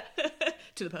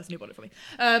 To the person who bought it for me.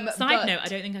 Side note, I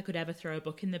don't think I could ever throw a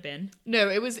book in the bin. No,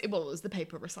 it was the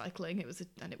paper recycling.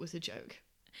 It was a joke.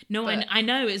 No, I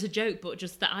know it's a joke, but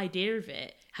just the idea of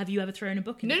it. Have you ever thrown a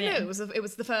book in the bin? No, it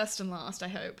was the first and last, I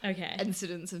hope. Okay.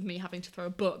 Incidents of me having to throw a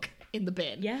book in the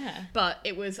bin. Yeah. But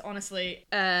it was honestly,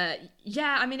 I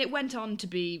mean, it went on to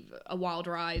be a wild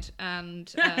ride,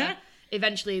 and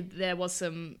eventually there was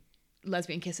some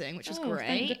lesbian kissing, which was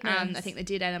great, and I think they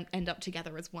did end up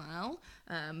together as well.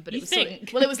 But it was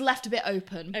it was left a bit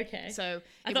open. Okay. So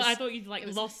I thought you'd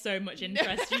lost so much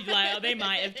interest. You'd like, they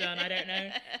might have done. I don't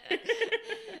know.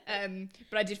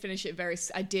 But I did finish it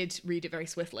I did read it very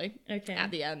swiftly. Okay.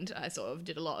 At the end, I sort of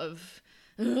did a lot of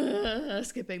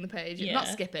skipping the page. Yeah. Not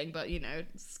skipping, but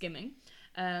skimming.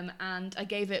 And I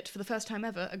gave it, for the first time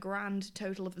ever, a grand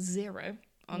total of 0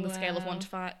 on the scale of 1 to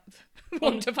 5.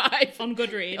 1 to 5 on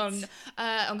Goodreads.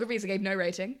 On Goodreads, I gave no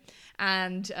rating,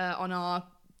 and on our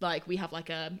we have like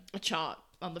a chart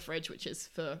on the fridge which is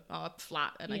for our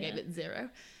flat, and I gave it 0.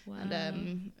 Wow.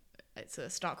 And it's a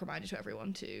stark reminder to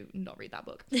everyone to not read that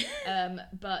book. So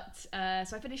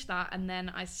I finished that, and then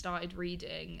I started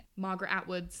reading Margaret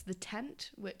Atwood's The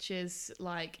Tent, which is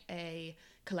like a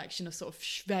collection of sort of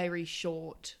very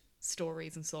short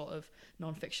stories and sort of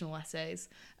non-fictional essays,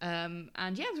 and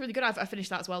it was really good. I finished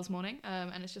that as well this morning,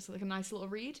 and it's just like a nice little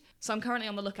read. So I'm currently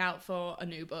on the lookout for a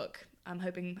new book. I'm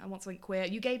hoping I want something queer.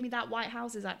 You gave me that White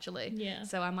Houses, actually,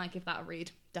 so I might give that a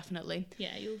read, definitely.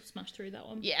 Yeah, you'll smash through that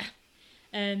one.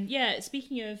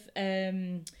 Speaking of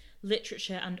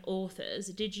literature and authors,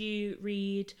 did you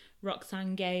read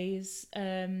Roxane Gay's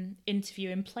interview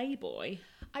in Playboy?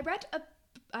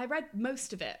 I read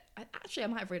most of it. I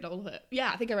might have read all of it.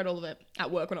 Yeah, I think I read all of it at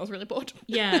work when I was really bored.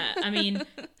 Yeah, I mean,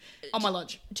 on my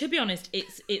lunch. To be honest,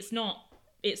 it's not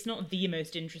the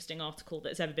most interesting article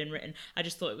that's ever been written. I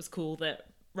just thought it was cool that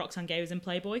Roxane Gay was in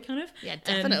Playboy, kind of. Yeah,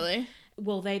 definitely.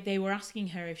 Well, they were asking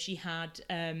her if she had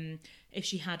a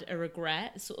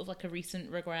regret, sort of like a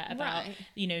recent regret about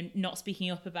not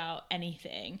speaking up about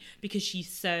anything, because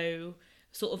she's so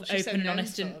sort of open and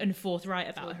honest and forthright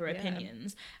about her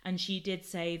opinions. And she did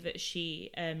say that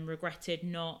she regretted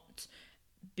not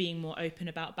being more open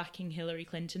about backing Hillary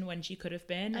Clinton when she could have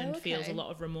been, and feels a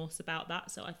lot of remorse about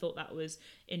that. So I thought that was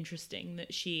interesting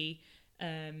that she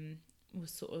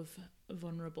was sort of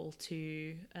vulnerable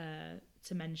to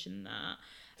mention that.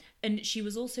 And she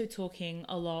was also talking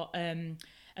a lot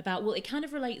well, it kind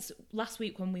of relates last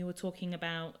week when we were talking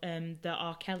about the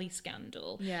R. Kelly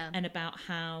scandal, and about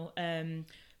how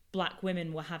black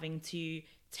women were having to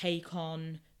take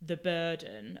on the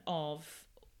burden of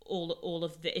all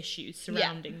of the issues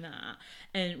surrounding that.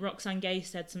 And Roxane Gay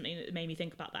said something that made me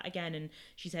think about that again, and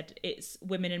she said it's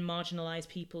women and marginalised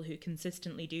people who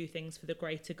consistently do things for the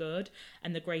greater good,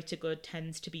 and the greater good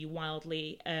tends to be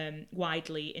widely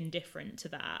indifferent to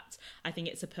that. I think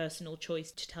it's a personal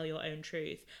choice to tell your own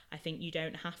truth. I think you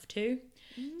don't have to.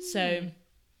 So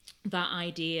that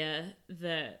idea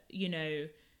that, you know,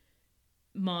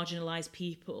 marginalised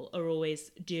people are always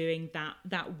doing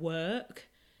that work.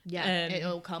 It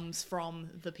all comes from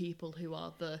the people who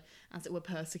are as it were,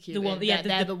 persecuted.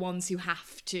 They're the ones who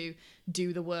have to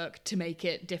do the work to make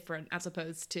it different, as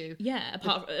opposed to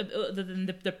other than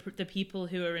the people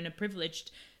who are in a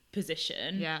privileged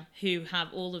position, who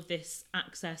have all of this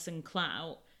access and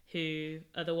clout, who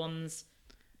are the ones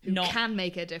who can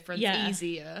make a difference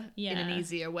easier in an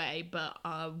easier way, but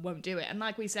won't do it. And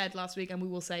like we said last week, and we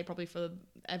will say probably for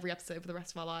every episode for the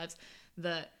rest of our lives,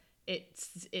 that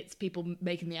it's people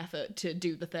making the effort to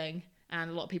do the thing, and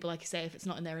a lot of people, like you say, if it's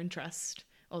not in their interest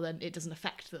or then it doesn't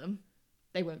affect them,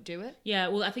 they won't do it.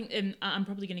 Well, I think I'm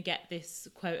probably going to get this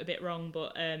quote a bit wrong,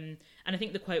 but and I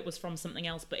think the quote was from something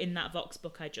else, but in that Vox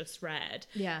book I just read,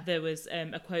 there was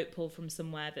a quote pulled from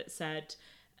somewhere that said,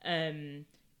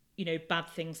 you know, bad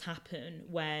things happen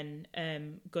when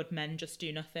good men just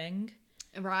do nothing.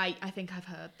 Right, I think I've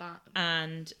heard that.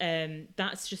 And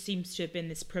that just seems to have been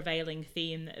this prevailing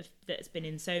theme that's been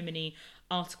in so many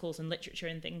articles and literature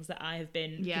and things that I have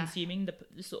been consuming the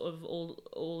sort of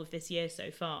all of this year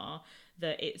so far,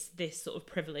 that it's this sort of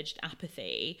privileged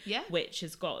apathy which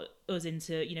has got us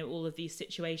into, you know, all of these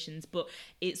situations. But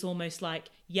it's almost like,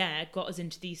 got us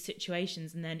into these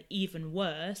situations, and then even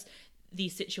worse,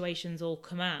 these situations all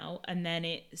come out, and then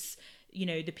it's, you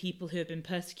know, the people who have been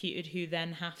persecuted who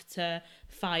then have to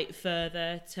fight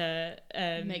further to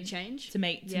make change, to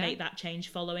make that change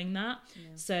following that.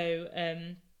 So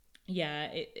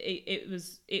it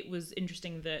was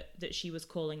interesting that she was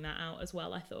calling that out as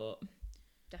well, I thought.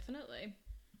 Definitely.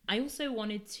 I also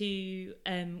wanted to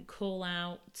call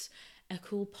out a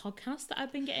cool podcast that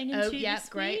I've been getting into. This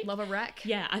great. Week. Love a rec.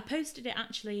 Yeah, I posted it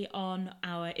actually on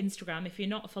our Instagram. If you're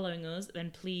not following us,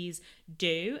 then please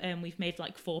do. We've made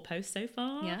like 4 posts so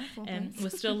far. Yeah, 4 posts. We're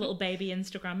still little baby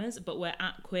Instagrammers, but we're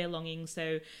at Queer Longing.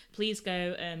 So please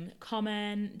go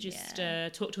comment, just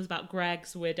talk to us about Greg.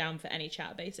 So we're down for any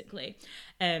chat, basically.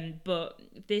 But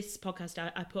this podcast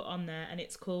I put on there, and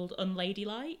it's called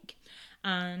Unladylike.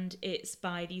 And it's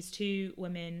by these 2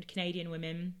 women, Canadian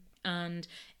women. And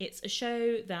it's a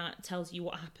show that tells you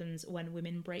what happens when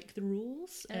women break the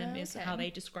rules, is how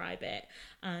they describe it.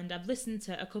 And I've listened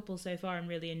to a couple so far and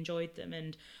really enjoyed them.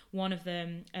 And one of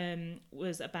them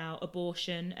was about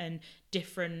abortion and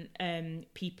different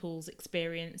people's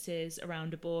experiences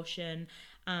around abortion.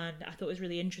 And I thought it was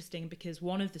really interesting because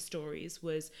one of the stories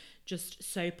was just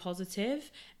so positive.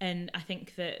 And I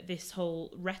think that this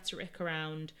whole rhetoric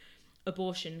around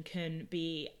abortion can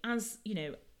be, as you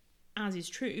know, as is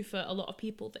true for a lot of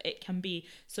people, that it can be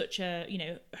such a, you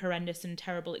know, horrendous and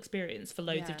terrible experience for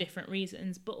loads of different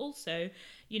reasons, but also,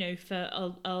 you know, for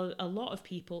a lot of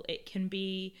people it can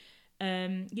be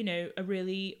you know, a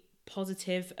really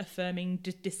positive, affirming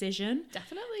decision.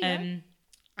 Definitely.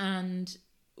 And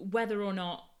whether or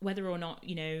not,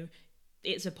 you know,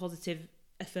 it's a positive,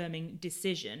 affirming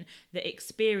decision, the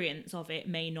experience of it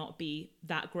may not be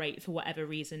that great for whatever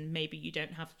reason. Maybe you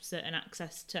don't have certain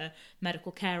access to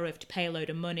medical care, or have to pay a load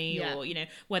of money, or, you know,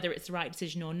 whether it's the right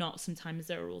decision or not. Sometimes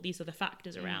there are all these other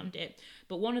factors around it.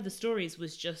 But one of the stories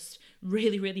was just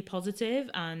really, really positive,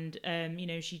 and you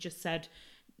know, she just said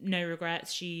no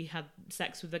regrets. She had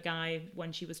sex with a guy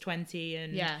when she was 20,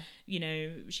 and you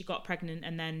know, she got pregnant,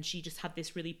 and then she just had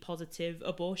this really positive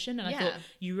abortion. And I thought,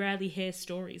 you rarely hear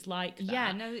stories like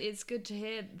that. It's good to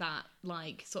hear that,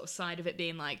 like, sort of side of it,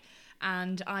 being like,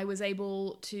 and I was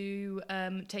able to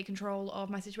take control of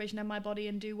my situation and my body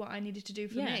and do what I needed to do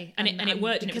for me, and it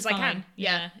worked, because and it was I fine.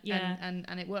 can,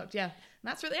 and it worked. And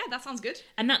that's really, that sounds good.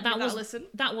 And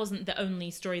that wasn't the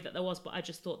only story that there was, but I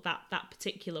just thought that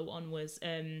particular one was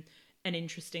an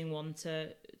interesting one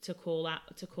to call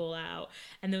out.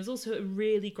 And there was also a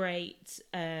really great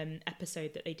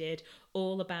episode that they did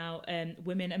all about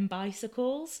women and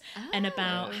bicycles, and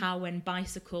about how when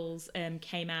bicycles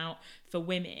came out for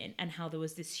women, and how there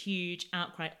was this huge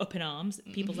outcry, up in arms,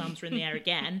 people's arms were in the air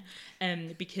again,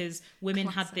 because women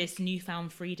had this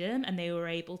newfound freedom, and they were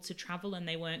able to travel, and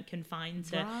they weren't confined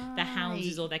to their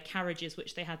houses or their carriages,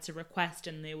 which they had to request,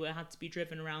 and they had to be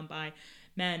driven around by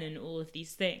men and all of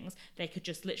these things, they could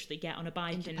just literally get on a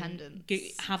bike and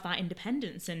have that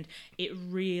independence. And it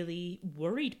really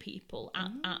worried people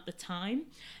at the time.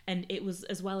 And it was,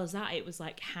 as well as that, it was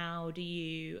like, how do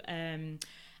you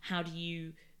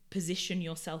position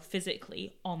yourself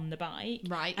physically on the bike?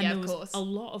 Right, and yeah, there of was course. a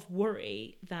lot of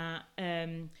worry that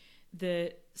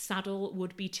the saddle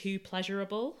would be too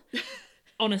pleasurable.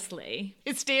 Honestly,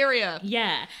 Hysteria.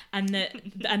 yeah, and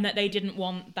that they didn't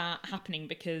want that happening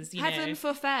because Heaven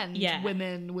forfend, Yeah.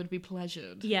 women would be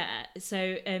pleasured. Yeah,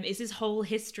 so it's this whole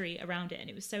history around it, and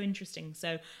it was so interesting.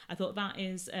 So I thought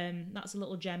that's a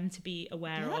little gem to be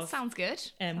aware That of. sounds good.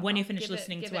 When you finish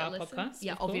listening to our podcast,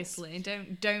 Yeah, of course. obviously.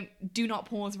 Do not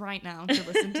pause right now to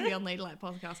listen to the Unladylike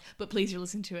podcast, but please do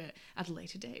listen to it at a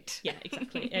later date. Yeah,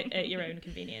 exactly, at your own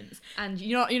convenience. And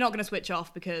you're not going to switch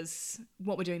off, because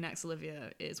what we're doing next, Olivia,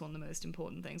 is one of the most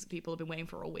important things that people have been waiting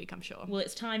for all week, I'm sure. Well,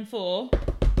 it's time for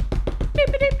Beep,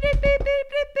 beep, beep, beep, beep,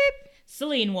 beep,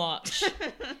 Celine Watch.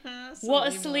 beep. What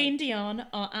has Celine Dion,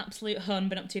 our absolute hun,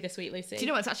 been up to this week, Lucy? Do you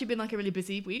know what? It's actually been like a really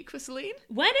busy week for Celine.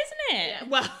 When, isn't it? Yeah,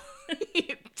 well,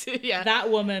 yeah. That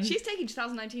woman. She's taking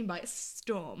 2019 by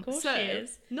storm. Of course so, she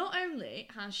is. Not only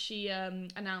has she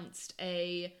announced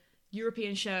a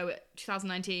European show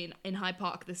 2019 in Hyde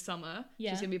Park this summer.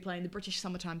 Yeah. She's going to be playing the British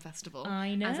Summertime Festival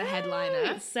I know. as a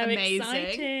headliner. So amazing.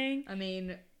 exciting. I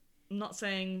mean, I'm not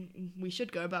saying we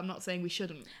should go, but I'm not saying we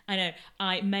shouldn't. I know.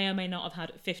 I may or may not have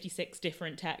had 56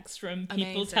 different texts from people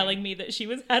Amazing. telling me that she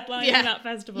was headlining Yeah. that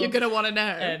festival. You're going to want to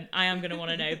know. I am going to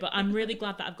want to know, but I'm really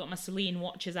glad that I've got my Celine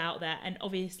watches out there, and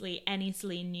obviously any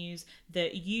Celine news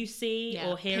that you see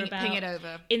or hear about, ping it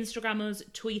over. Instagram us,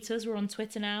 tweet us. We're on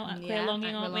Twitter now at Queer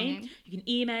Longing, aren't we? Queerlonging. You can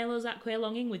email us at Queer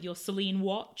Longing with your Celine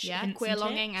watch. Yeah, hints and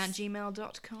queerlonging tips. at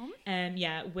gmail.com.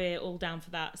 Yeah, we're all down for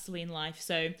that Celine life.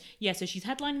 So yeah, so she's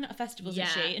headlining at a festival, isn't Yeah.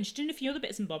 she? And she's doing a few other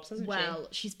bits and bobs, hasn't Well,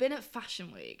 she's been at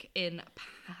Fashion Week in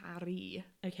Paris. she?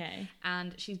 Okay.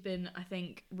 And she's been, I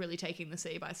think, really taking the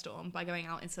city by storm by going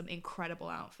out in some incredible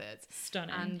outfits.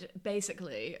 Stunning. And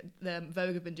basically, the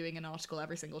Vogue have been doing an article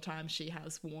every single time she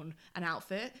has worn an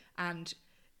outfit and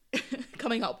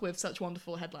coming up with such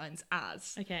wonderful headlines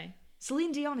as Okay.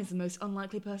 Celine Dion is the most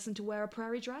unlikely person to wear a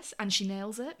prairie dress, and she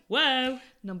nails it. Whoa.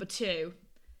 Number 2,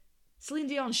 Celine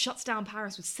Dion shuts down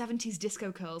Paris with 70s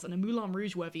disco curls and a Moulin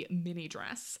Rouge-worthy mini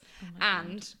dress.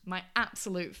 And my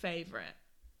absolute favourite,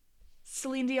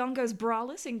 Celine Dion goes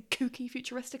braless in kooky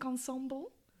futuristic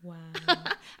ensemble. Wow.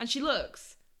 And she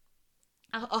looks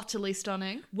utterly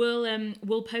stunning.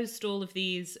 We'll post all of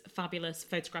these fabulous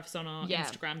photographs on our Yeah.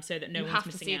 Instagram so that no You one's have to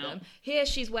missing see out. them. Here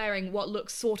she's wearing what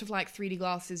looks sort of like 3D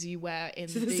glasses you wear in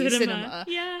the the cinema. cinema.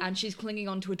 Yeah. And she's clinging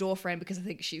onto a door frame because I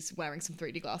think she's wearing some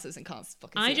 3D glasses and can't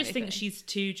fucking see I just think anything. she's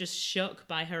too just shook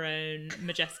by her own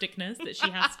majesticness that she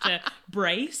has to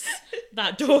brace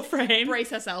that door frame. brace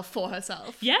herself for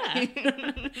herself. Yeah.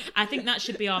 I think that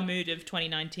should be our mood of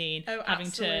 2019. Oh, having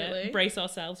absolutely. to brace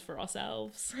ourselves for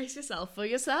ourselves. Brace yourself for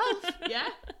yourself. Yeah,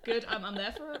 good. I'm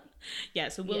there for it. Yeah,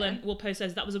 so Yeah. we'll post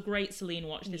those. That was a great Celine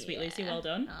watch this week, Lucy. Well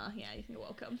done. Yeah, you're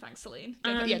welcome. Thanks, Celine.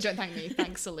 And- Don't thank me.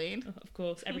 Thanks, Celine. Of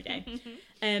course, every day.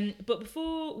 But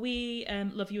before we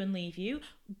love you and leave you,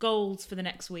 goals for the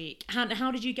next week. How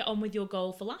did you get on with your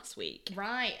goal for last week?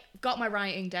 Right, got my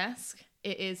writing desk.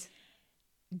 It is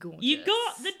gorgeous. You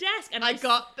got the desk, and I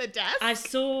got the desk. I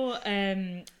saw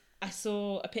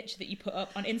a picture that you put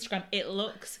up on Instagram. It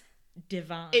looks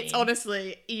divine. It's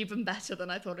honestly even better than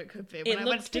I thought it could be. When It I went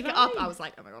looks to pick it divine. up, I was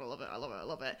like, oh my god, I love it, I love it, I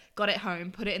love it. Got it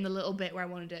home, put it in the little bit where I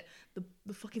wanted it.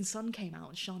 The fucking sun came out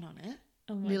and shone on it.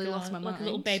 Oh my Really God, lost my like mind. a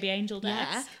little baby angel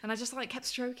desk. Yeah, and I just like kept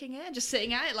stroking it, just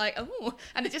sitting at it like, oh,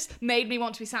 and it just made me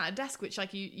want to be sat at a desk, which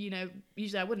like you know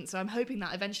usually I wouldn't. So I'm hoping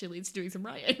that eventually leads to doing some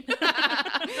writing.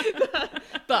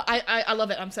 But I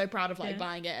love it. I'm so proud of like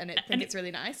buying it, and I think it's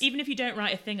really nice. Even if you don't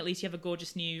write a thing, at least you have a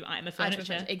gorgeous new item of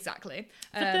furniture. Exactly.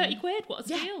 For 30 quid, what a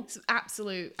steal. Yeah, it's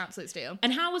absolute steal.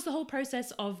 And how was the whole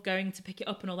process of going to pick it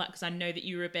up and all that? Because I know that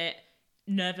you were a bit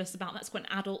nervous about that's quite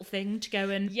an adult thing to go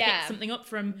and pick something up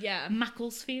from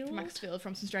Macclesfield. Macclesfield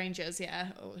from some strangers,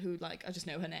 or who like I just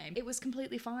know her name. It was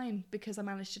completely fine because I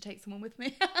managed to take someone with me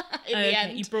in the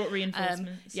end. You brought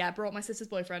reinforcements. I brought my sister's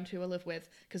boyfriend who I live with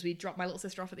because we dropped my little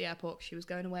sister off at the airport. She was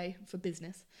going away for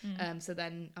business. So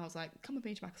then I was like, come with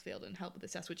me to Macclesfield and help with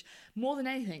this test, which more than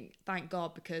anything, thank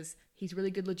God, because he's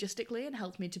really good logistically and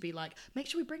helped me to be like, make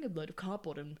sure we bring a load of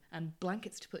cardboard and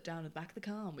blankets to put down in the back of the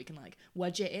car and we can like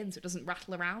wedge it in so it doesn't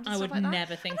rattle around and I stuff would like that.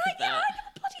 never think And of that. I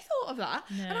never bloody thought of that.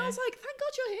 No. And I was like, thank God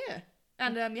you're here.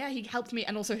 And yeah, he helped me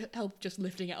and also helped just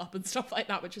lifting it up and stuff like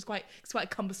that, which was it's quite a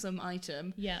cumbersome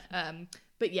item. Yeah.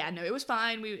 But yeah, no, it was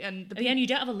fine. And you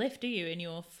don't have a lift, do you, in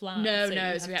your flat? No,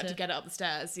 so we had to get it up the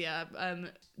stairs. Yeah.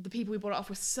 The people we bought it off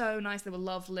were so nice. They were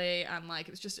lovely, and like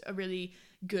it was just a really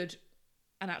good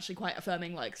and actually quite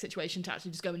affirming like situation to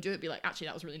actually just go and do it. Be like, actually,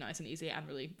 that was really nice and easy and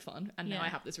really fun. And now I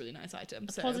have this really nice item.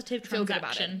 So positive feel good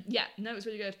about it. transaction. Yeah. No, it was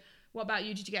really good. What about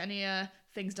you? Did you get any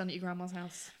things done at your grandma's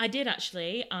house? I did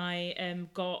actually. I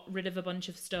got rid of a bunch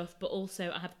of stuff, but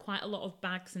also I have quite a lot of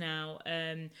bags now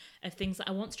of things that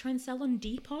I want to try and sell on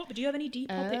Depop. Do you have any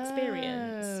Depop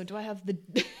experience? Do I have the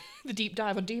the deep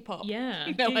dive on Depop?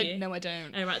 Yeah. No, I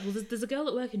don't. Oh, right. Well, there's a girl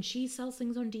at work and she sells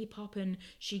things on Depop and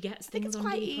she gets things on Depop.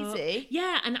 I think it's quite easy.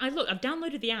 Yeah, and I've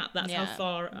downloaded the app. That's how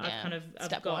far I've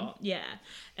Step got. one. Yeah.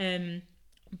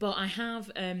 But I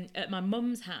have at my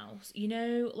mum's house, you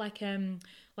know, like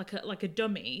a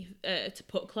dummy to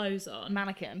put clothes on.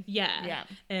 Mannequin. Yeah.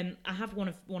 I have one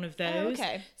of those. Oh,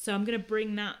 okay. So I'm gonna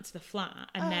bring that to the flat,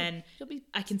 and then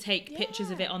I can take pictures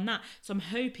of it on that. So I'm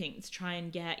hoping to try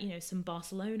and get some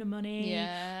Barcelona money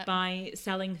by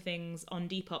selling things on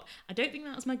Depop. I don't think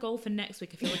that's my goal for next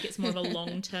week. I feel like it's more of a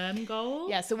long-term goal.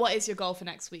 Yeah. So what is your goal for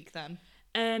next week then?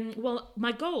 Well,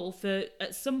 my goal for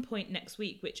at some point next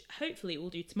week, which hopefully we'll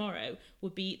do tomorrow,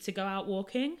 would be to go out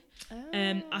walking.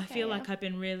 I feel like I've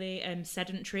been really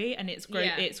sedentary, and it's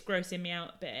grossing me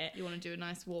out a bit. You want to do a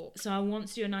nice walk. So I want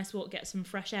to do a nice walk, get some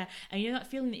fresh air. And you know that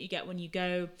feeling that you get when you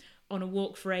go on a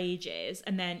walk for ages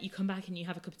and then you come back and you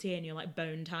have a cup of tea and you're like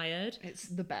bone tired? It's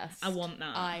the best. I want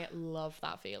that. I love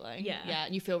that feeling. Yeah. Yeah,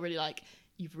 and you feel really like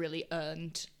you've really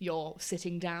earned your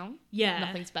sitting down. Yeah.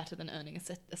 Nothing's better than earning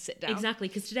a sit down. Exactly,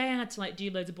 because today I had to like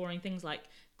do loads of boring things like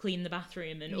clean the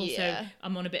bathroom, and also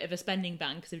I'm on a bit of a spending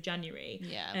ban because of January.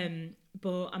 Yeah.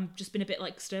 But I'm just been a bit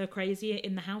like stir crazy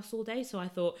in the house all day, so I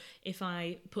thought if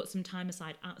I put some time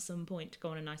aside at some point to go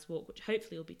on a nice walk, which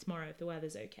hopefully will be tomorrow if the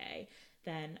weather's okay,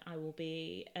 then I will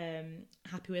be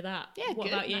happy with that. Yeah, what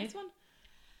good. about you? Nice one.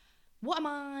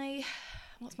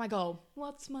 What's my goal?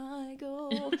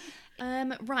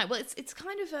 Right, well it's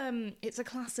kind of it's a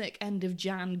classic end of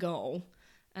Jan goal.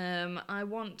 I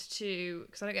want to,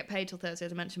 because I don't get paid till Thursday,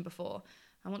 as I mentioned before,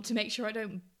 I want to make sure I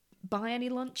don't buy any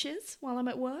lunches while I'm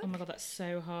at work. Oh my god, that's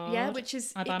so hard. Yeah, which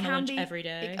is I buy my lunch every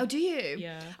day. Oh, do you?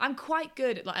 Yeah. I'm quite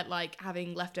good at like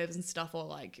having leftovers and stuff, or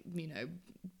like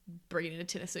bringing in a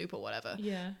tin of soup or whatever.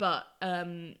 Yeah. But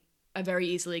I very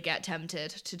easily get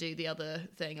tempted to do the other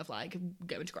thing of like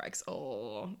going to Greg's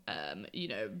or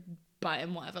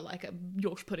buying whatever, like a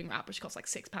Yorkshire pudding wrap, which costs like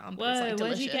 £6. But it's like delicious. Where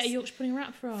did you get a Yorkshire pudding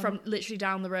wrap from? From literally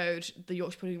down the road, the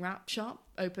Yorkshire pudding wrap shop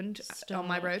opened on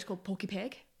my road called Porky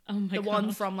Pig. Oh my god. The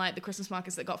one from like the Christmas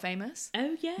markets that got famous.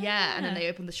 Oh yeah. Yeah, and then they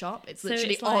opened the shop. It's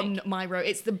literally on my road.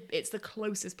 It's the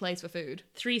closest place for food.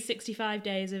 365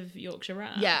 days of Yorkshire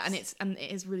wraps. Yeah, and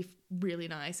it is really, really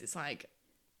nice. It's like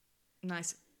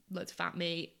nice, loads of fat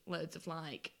meat, loads of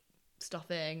like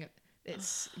stuffing.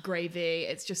 It's gravy.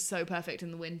 It's just so perfect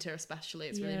in the winter, especially.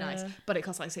 It's really nice, but it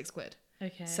costs like £6.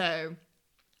 Okay. So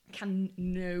can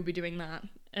no be doing that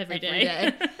every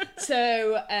day.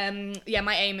 So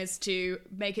my aim is to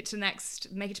make it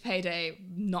to payday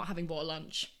not having bought a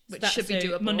lunch, which should be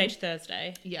doable. Monday to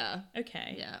Thursday. Yeah.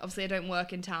 Okay. Yeah. Obviously, I don't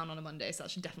work in town on a Monday, so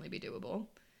that should definitely be doable.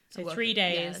 So 3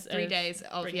 days. Yeah, 3 days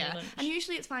of lunch. And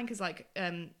usually it's fine because like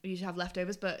we usually have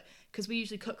leftovers, but because we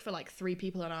usually cook for like 3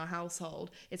 people in our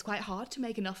household, it's quite hard to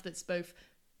make enough that's both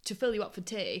to fill you up for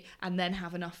tea and then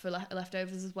have enough for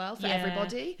leftovers as well for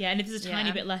everybody. Yeah, and if there's a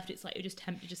tiny bit left, it's like you're just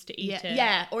tempted just to eat it.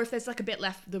 Yeah, or if there's like a bit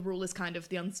left, the rule is kind of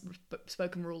the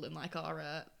unspoken rule in like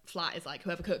our flat is like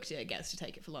whoever cooked it gets to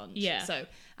take it for lunch. Yeah. So,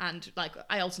 and like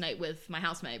I alternate with my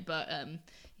housemate, but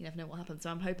you never know what happens. So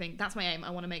I'm hoping, that's my aim.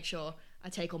 I want to make sure I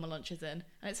take all my lunches in.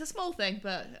 And it's a small thing,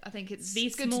 but I think it's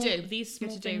good to do. These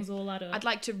small things all add up. I'd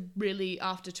like to really,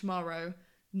 after tomorrow,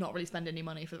 not really spend any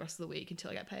money for the rest of the week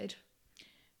until I get paid.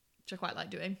 Which I quite like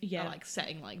doing. Yeah. I like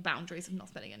setting like boundaries of not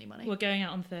spending any money. We're going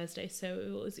out on Thursday,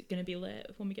 so is it going to be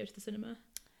lit when we go to the cinema?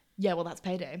 Yeah, well, that's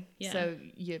payday. Yeah. So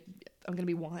I'm going to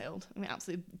be wild. I mean,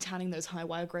 absolutely tanning those high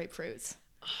wire grapefruits.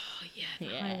 Oh, yeah,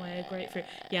 the high wire grapefruit.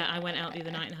 Yeah, I went out the other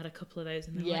night and had a couple of those,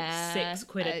 and they're like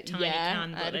 £6 a tiny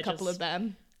can. I had a couple of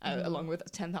them, along with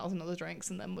 10,000 other drinks,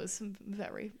 and then was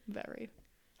very, very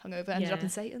hungover. Ended up in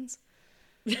Satan's.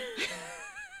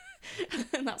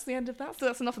 And that's the end of that. So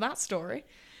that's enough of that story.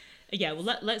 Yeah,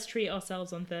 well, let's treat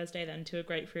ourselves on Thursday then to a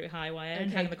grapefruit high wire and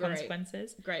hang the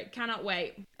consequences. Great, cannot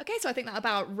wait. Okay, so I think that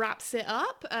about wraps it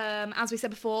up. As we said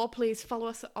before, please follow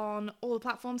us on all the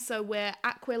platforms. So we're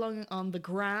at Queerlonging on the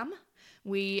gram.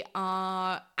 We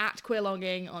are at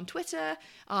Queerlonging on Twitter.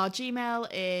 Our Gmail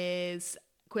is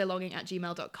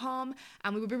queerlonging@gmail.com,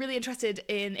 and we would be really interested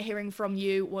in hearing from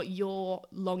you what you're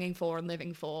longing for and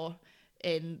living for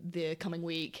in the coming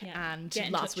week and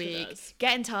last week.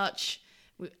 Get in touch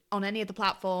on any of the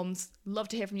platforms. Love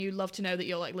to hear from you. Love to know that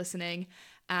you're like listening.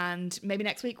 And maybe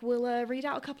next week we'll read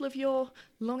out a couple of your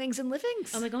longings and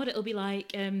livings. Oh my God, it'll be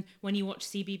like when you watch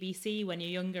CBBC when you're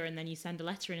younger and then you send a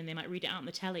letter in and they might read it out on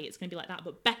the telly. It's going to be like that,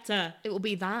 but better. It will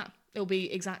be that. It will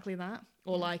be exactly that.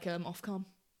 Or like Ofcom.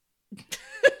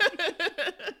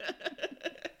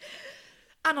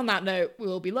 And on that note, we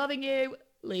will be loving you,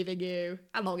 leaving you,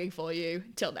 and longing for you.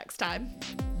 Till next time.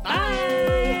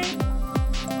 Bye!